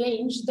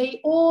range.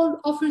 They all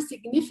offer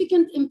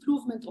significant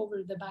improvement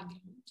over the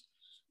background,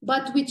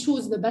 but we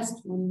choose the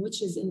best one,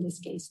 which is in this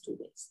case 2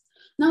 days.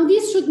 Now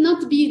these should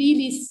not be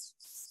really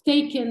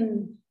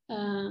taken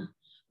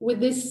with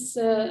this,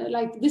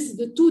 like this,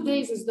 the 2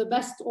 days is the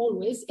best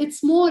always.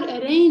 It's more a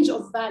range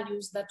of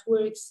values that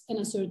works in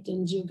a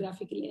certain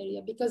geographical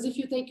area, because if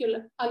you take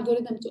your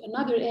algorithm to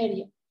another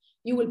area,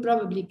 you will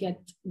probably get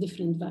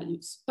different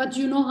values, but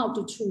you know how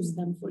to choose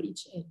them for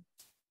each area.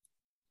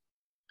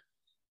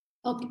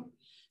 Okay,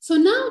 so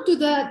now to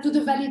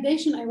the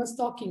validation I was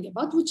talking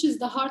about, which is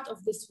the heart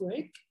of this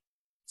work.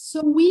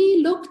 So we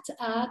looked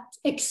at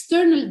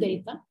external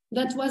data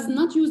that was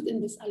not used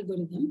in this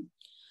algorithm,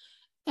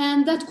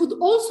 and that could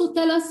also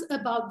tell us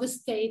about the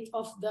state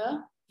of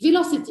the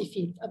velocity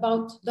field,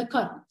 about the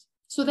current.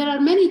 So there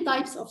are many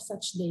types of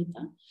such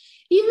data.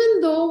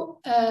 Even though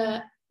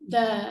our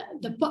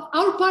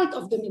part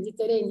of the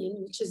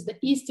Mediterranean, which is the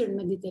Eastern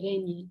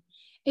Mediterranean,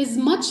 is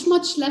much,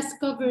 much less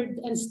covered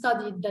and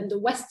studied than the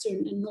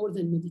Western and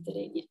Northern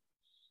Mediterranean.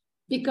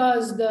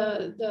 Because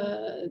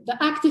the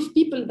active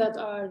people that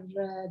are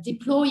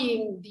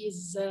deploying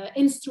these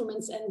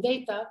instruments and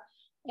data,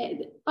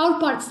 our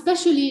part,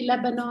 especially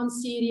Lebanon,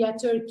 Syria,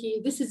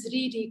 Turkey, this is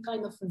really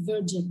kind of a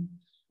virgin,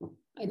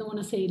 I don't want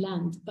to say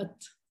land,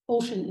 but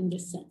ocean in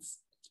this sense.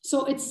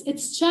 So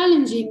it's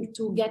challenging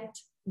to get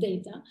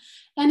data.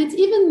 And it's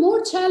even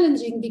more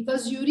challenging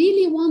because you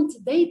really want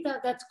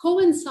data that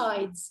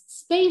coincides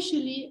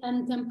spatially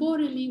and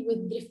temporally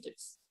with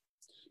drifters.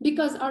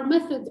 Because our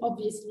method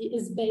obviously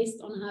is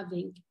based on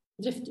having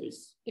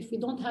drifters. If we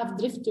don't have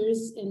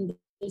drifters in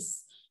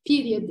this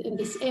period in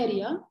this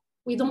area,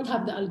 we don't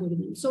have the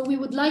algorithm. So we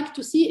would like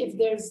to see if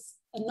there's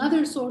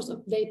another source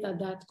of data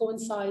that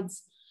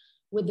coincides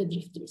with the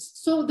drifters.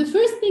 So the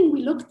first thing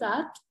we looked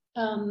at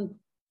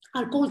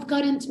are called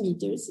current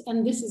meters,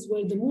 and this is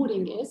where the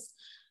mooring is.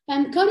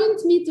 And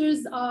current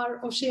meters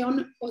are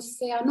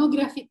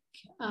oceanographic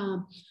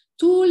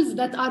tools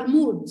that are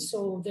moored.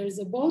 So there's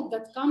a boat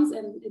that comes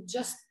and it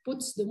just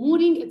puts the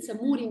mooring, it's a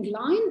mooring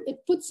line, it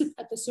puts it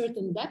at a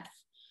certain depth.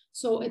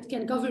 So it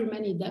can cover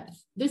many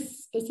depths.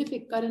 This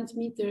specific current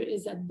meter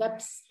is at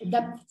depth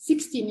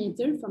 60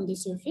 meters from the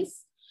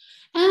surface.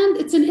 And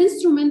it's an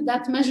instrument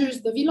that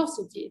measures the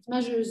velocity. It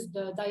measures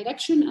the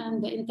direction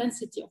and the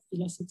intensity of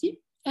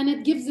velocity. And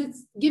it gives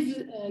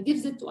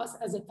it to us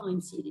as a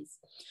time series.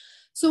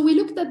 So we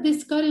looked at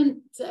this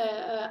current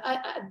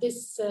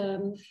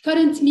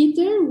current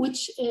meter,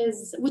 which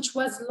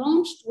was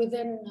launched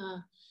within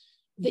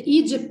the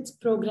Egypt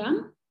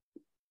program.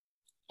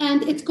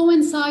 And it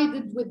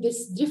coincided with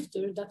this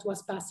drifter that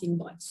was passing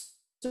by.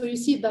 So you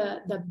see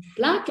the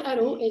black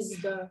arrow is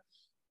the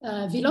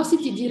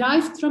velocity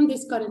derived from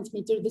this current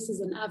meter. This is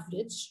an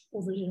average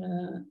over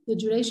the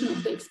duration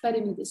of the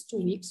experiment is 2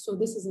 weeks. So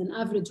this is an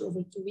average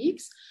over 2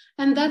 weeks.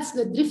 And that's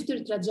the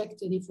drifter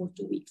trajectory for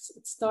 2 weeks.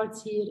 It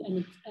starts here and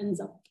it ends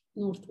up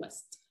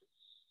northwest.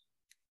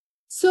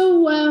 So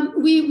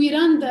we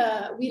run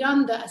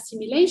the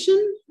assimilation,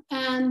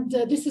 and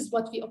this is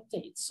what we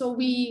obtained. So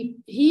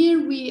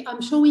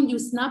I'm showing you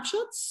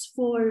snapshots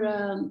for,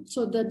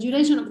 so the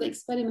duration of the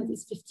experiment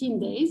is 15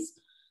 days.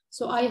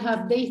 So I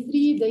have day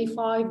 3, day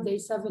 5, day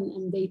 7,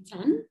 and day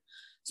 10.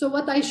 So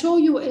what I show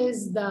you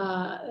is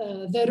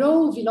the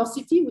raw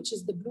velocity, which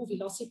is the blue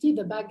velocity,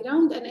 the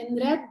background, and in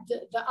red,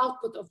 the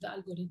output of the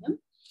algorithm.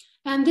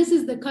 And this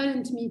is the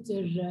current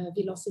meter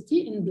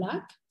velocity in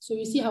black. So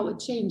you see how it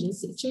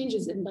changes. It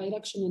changes in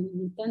direction and in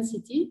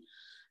intensity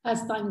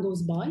as time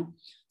goes by.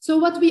 So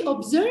what we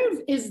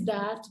observe is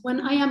that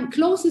when I am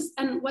closest,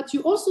 and what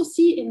you also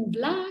see in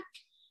black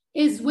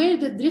is where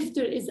the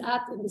drifter is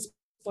at in this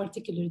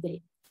particular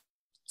day.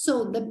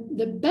 So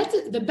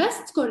the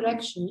best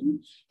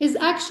correction is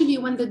actually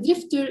when the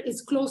drifter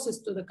is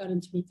closest to the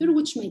current meter,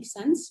 which makes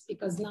sense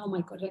because now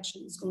my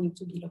correction is going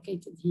to be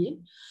located here.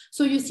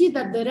 So you see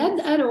that the red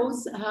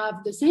arrows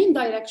have the same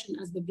direction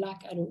as the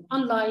black arrow,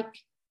 unlike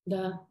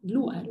the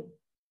blue arrow,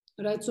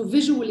 right? So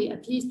visually,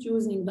 at least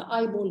using the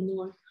eyeball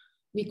norm,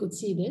 we could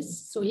see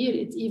this. So here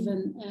it's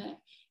even,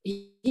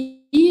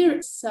 here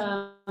it's,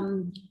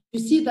 you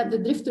see that the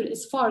drifter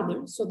is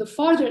farther. So the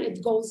farther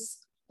it goes,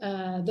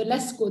 the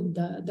less good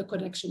the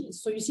correction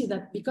is. So you see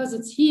that because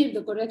it's here,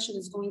 the correction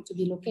is going to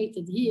be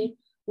located here,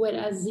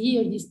 whereas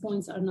here, these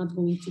points are not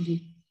going to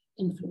be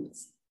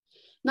influenced.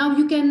 Now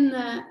you can,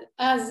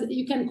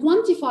 you can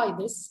quantify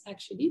this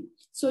actually.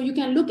 So you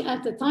can look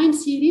at the time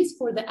series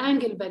for the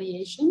angle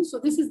variation. So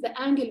this is the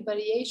angle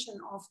variation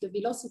of the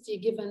velocity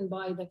given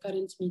by the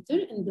current meter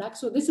in black.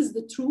 So this is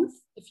the truth,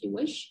 if you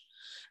wish.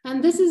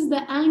 And this is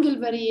the angle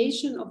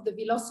variation of the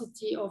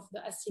velocity of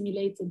the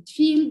assimilated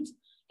field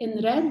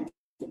in red.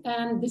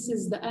 And this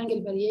is the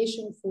angle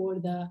variation for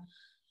the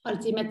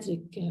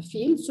altimetric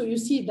field. So you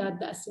see that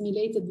the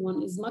assimilated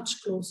one is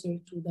much closer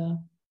to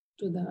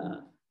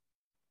the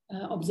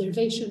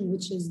observation,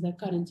 which is the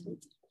current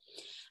meter.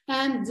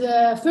 And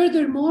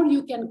furthermore,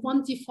 you can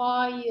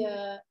quantify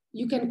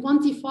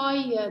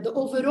the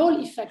overall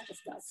effect of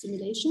the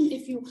assimilation.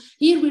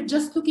 Here we're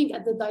just looking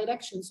at the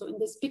direction. So in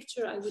this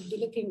picture, I would be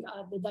looking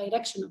at the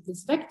direction of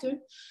this vector.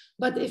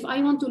 But if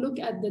I want to look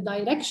at the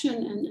direction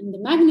and the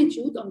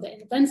magnitude on the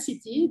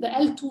intensity, the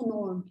L2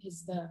 norm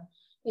is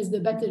the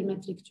better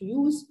metric to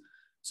use.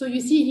 So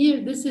you see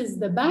here, this is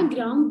the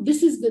background.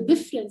 This is the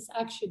difference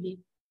actually.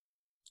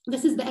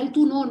 This is the L2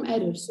 norm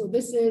error. So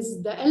this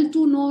is the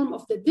L2 norm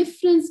of the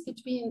difference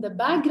between the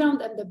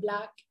background and the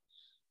black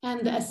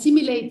and the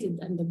assimilated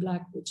and the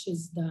black, which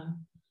is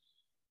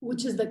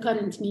the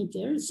current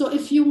meter. So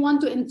if you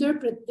want to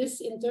interpret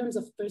this in terms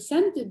of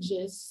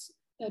percentages,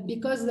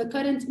 because the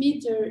current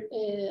meter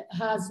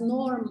has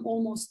norm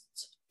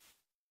almost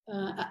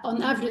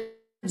on average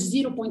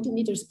 0.2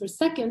 meters per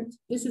second,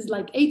 this is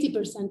like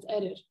 80%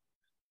 error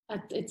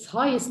at its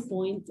highest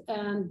point,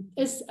 and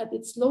this at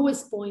its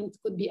lowest point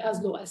could be as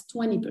low as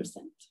 20%.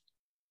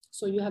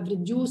 So you have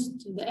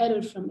reduced the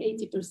error from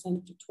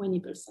 80% to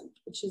 20%,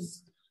 which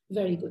is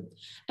very good.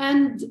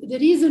 And the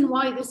reason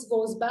why this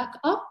goes back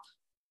up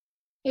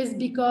is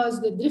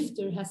because the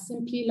drifter has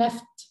simply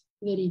left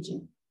the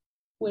region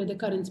where the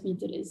current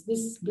meter is.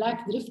 This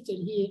black drifter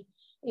here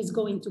is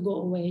going to go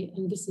away,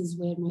 and this is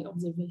where my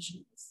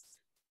observation is.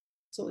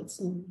 So it's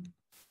normal.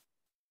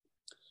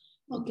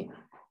 Okay.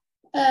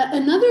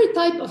 Another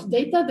type of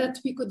data that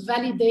we could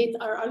validate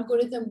our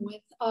algorithm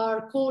with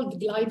are called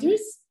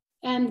gliders.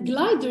 And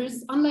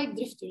gliders, unlike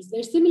drifters,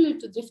 they're similar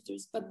to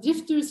drifters, but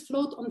drifters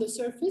float on the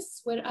surface,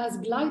 whereas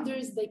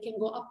gliders, they can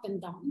go up and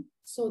down.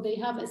 So they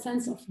have a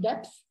sense of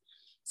depth.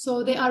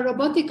 So they are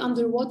robotic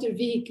underwater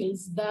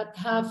vehicles that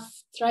have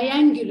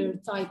triangular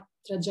type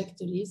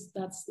trajectories.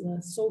 That's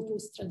the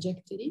sawtooth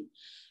trajectory.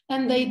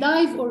 And they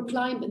dive or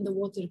climb in the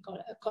water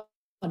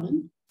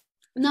column.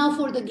 Now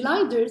for the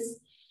gliders,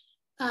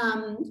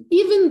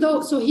 even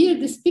though, so here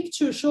this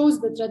picture shows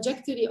the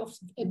trajectory of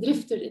a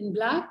drifter in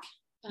black,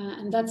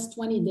 and that's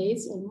 20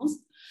 days almost.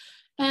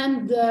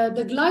 And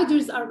the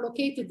gliders are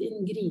located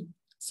in green.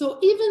 So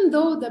even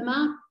though the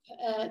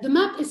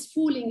map is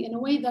fooling in a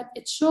way that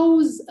it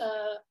shows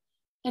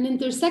an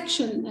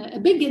intersection, a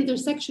big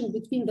intersection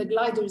between the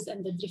gliders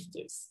and the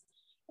drifters.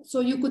 So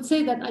you could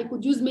say that I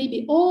could use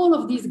maybe all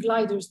of these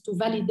gliders to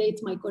validate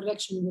my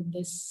correction with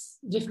this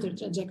drifter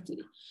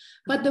trajectory.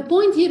 But the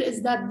point here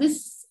is that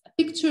this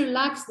picture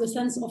lacks the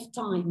sense of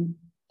time.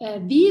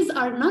 These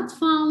are not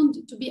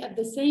found to be at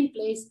the same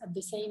place at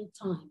the same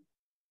time.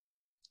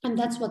 And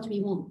that's what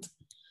we want.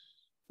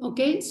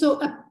 Okay,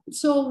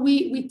 so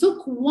we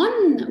took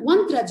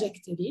one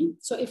trajectory.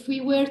 So if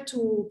we were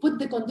to put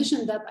the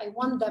condition that I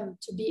want them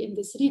to be in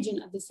this region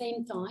at the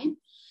same time,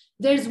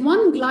 there's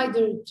one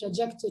glider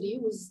trajectory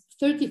with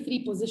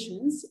 33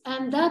 positions,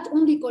 and that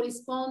only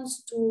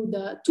corresponds to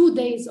the 2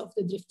 days of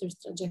the drifter's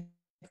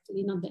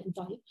trajectory, not the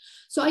entire.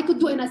 So I could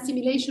do an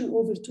assimilation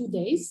over 2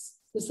 days,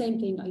 the same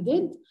thing I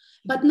did.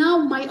 But now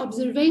my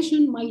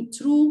observation, my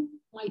true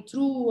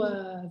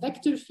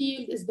vector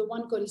field is the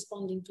one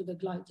corresponding to the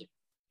glider.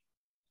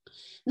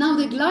 Now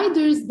the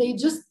gliders, they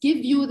just give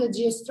you the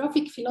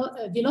geostrophic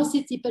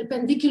velocity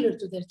perpendicular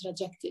to their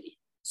trajectory.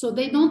 So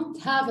they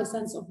don't have a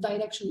sense of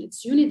direction,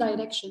 it's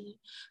unidirectional,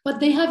 but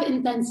they have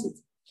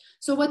intensity.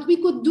 So what we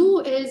could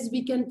do is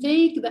we can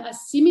take the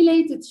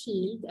assimilated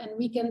field and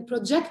we can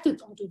project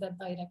it onto that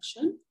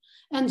direction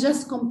and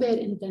just compare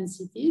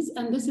intensities.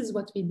 And this is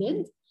what we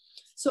did.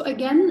 So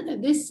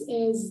again, this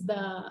is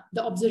the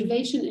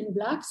observation in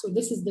black. So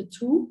this is the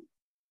true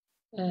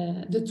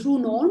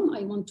norm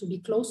I want to be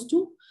close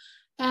to.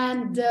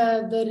 And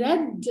the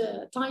red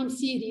time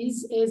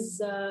series is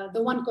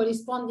the one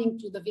corresponding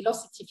to the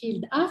velocity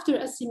field after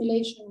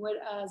assimilation,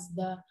 whereas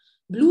the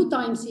blue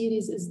time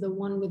series is the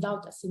one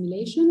without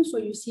assimilation. So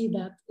you see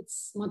that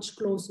it's much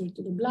closer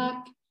to the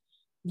black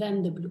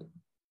than the blue.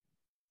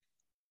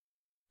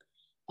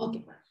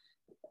 Okay.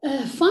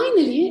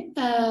 Finally,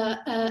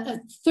 a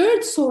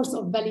third source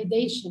of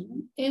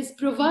validation is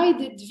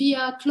provided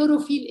via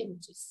chlorophyll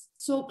images.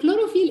 So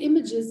chlorophyll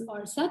images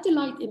are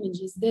satellite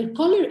images. They're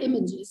color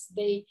images.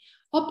 They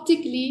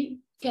optically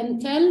can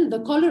tell the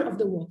color of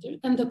the water,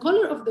 and the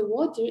color of the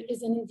water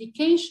is an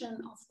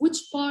indication of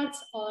which parts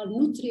are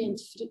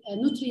nutrient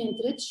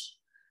rich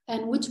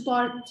and which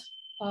parts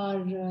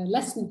are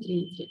less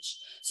nutrient rich.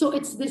 So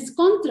it's this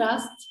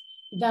contrast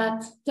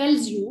that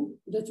tells you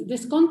that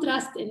this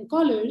contrast in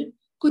color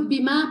could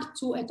be mapped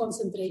to a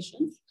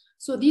concentration.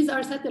 So these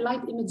are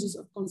satellite images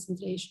of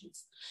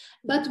concentrations.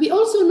 But we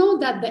also know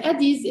that the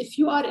eddies, if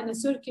you are in a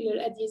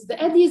circular eddies,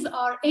 the eddies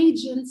are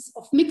agents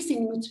of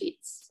mixing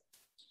nutrients.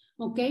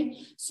 Okay,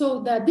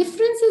 so the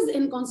differences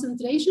in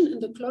concentration in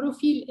the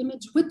chlorophyll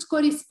image would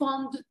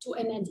correspond to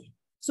an eddy.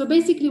 So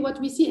basically what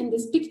we see in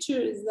this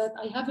picture is that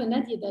I have an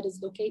eddy that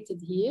is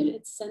located here,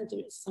 its center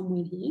is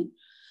somewhere here.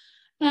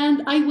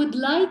 And I would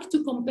like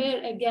to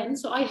compare again.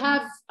 So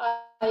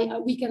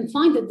we can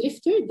find a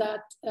drifter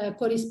that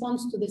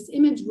corresponds to this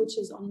image, which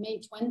is on May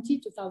 20,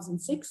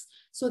 2006.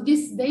 So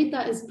this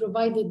data is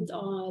provided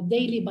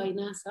daily by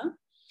NASA,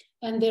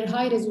 and they're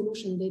high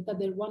resolution data,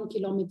 they're 1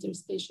 kilometer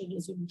spatial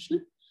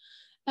resolution.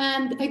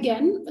 And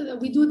again,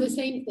 we do the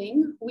same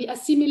thing. We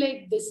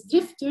assimilate this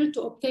drifter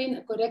to obtain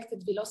a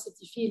corrected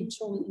velocity field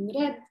shown in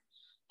red,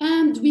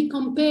 and we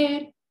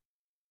compare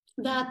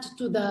that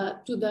to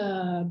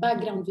the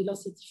background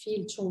velocity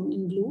field shown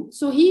in blue.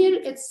 So here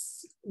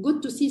it's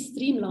good to see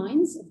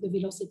streamlines of the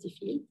velocity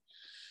field.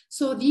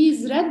 So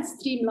these red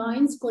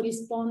streamlines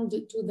correspond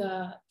to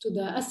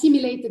the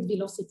assimilated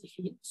velocity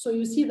field. So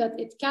you see that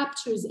it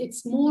captures,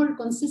 it's more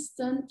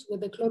consistent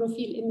with the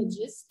chlorophyll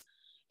images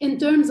in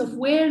terms of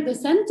where the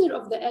center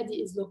of the eddy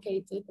is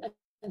located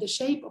and the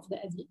shape of the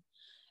eddy.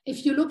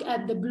 If you look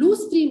at the blue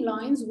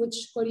streamlines,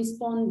 which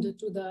correspond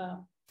to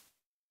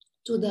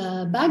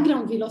the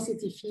background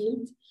velocity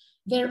field,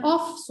 they're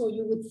off. So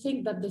you would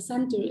think that the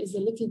center is a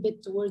little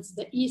bit towards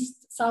the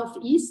east,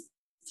 southeast,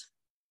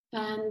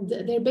 and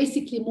they're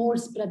basically more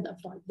spread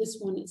apart. This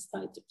one is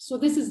tighter. So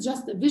this is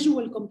just a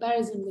visual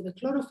comparison with a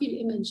chlorophyll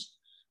image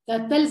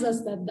that tells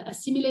us that the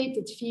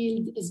assimilated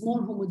field is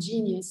more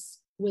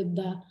homogeneous with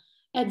the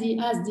eddy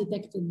as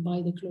detected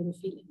by the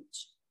chlorophyll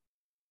image.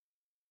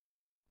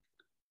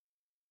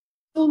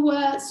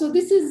 So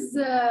this is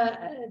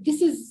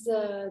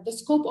the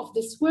scope of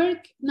this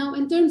work. Now,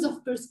 in terms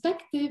of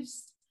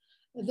perspectives,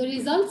 the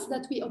results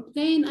that we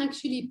obtain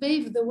actually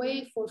pave the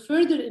way for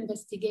further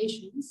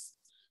investigations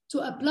to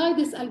apply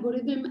this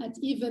algorithm at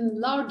even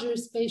larger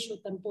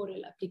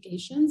spatio-temporal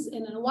applications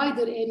in a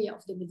wider area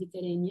of the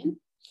Mediterranean.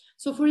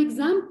 So for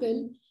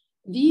example,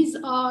 these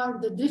are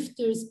the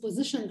drifters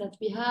position that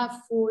we have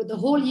for the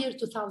whole year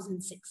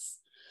 2006.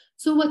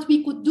 So what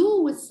we could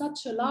do with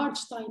such a large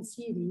time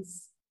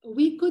series,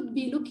 we could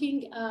be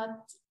looking at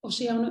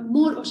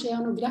more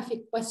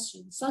oceanographic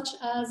questions, such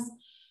as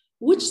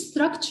which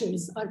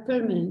structures are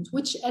permanent,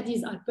 which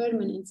eddies are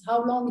permanent,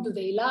 how long do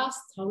they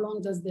last, how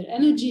long does their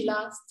energy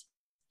last,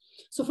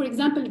 So for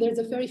example, there's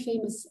a very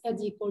famous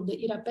eddy called the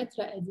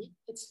Ierapetra eddy.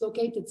 It's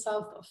located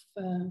south of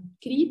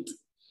Crete.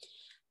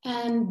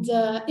 And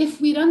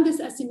if we run this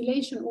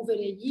assimilation over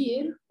a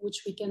year,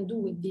 which we can do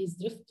with these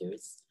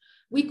drifters,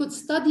 we could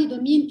study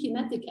the mean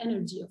kinetic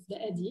energy of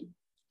the eddy.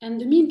 And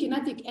the mean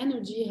kinetic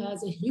energy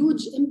has a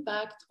huge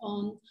impact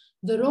on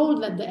the role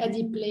that the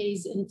eddy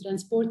plays in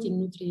transporting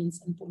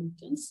nutrients and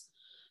pollutants.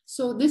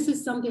 So this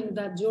is something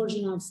that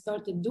Georginov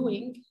started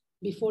doing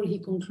before he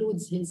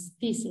concludes his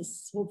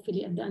thesis,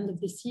 hopefully at the end of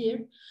this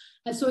year.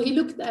 And so he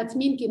looked at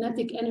mean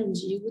kinetic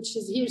energy, which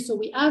is here. So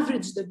we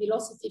average the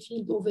velocity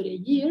field over a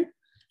year,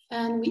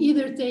 and we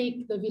either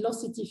take the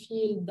velocity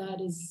field that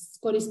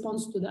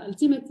corresponds to the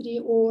altimetry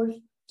or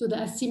to the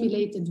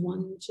assimilated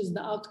one, which is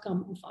the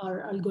outcome of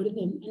our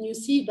algorithm. And you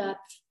see that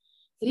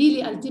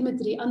really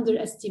altimetry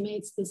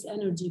underestimates this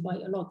energy by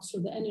a lot. So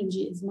the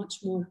energy is much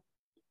more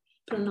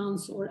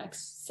pronounced or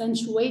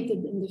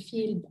accentuated in the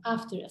field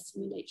after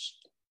assimilation.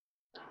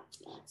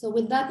 So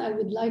with that, I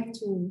would like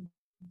to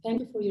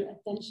thank you for your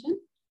attention,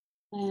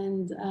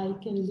 and I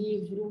can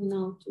leave room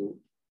now to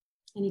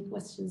any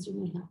questions you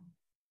may have.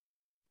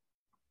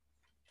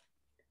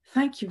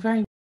 Thank you very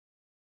much.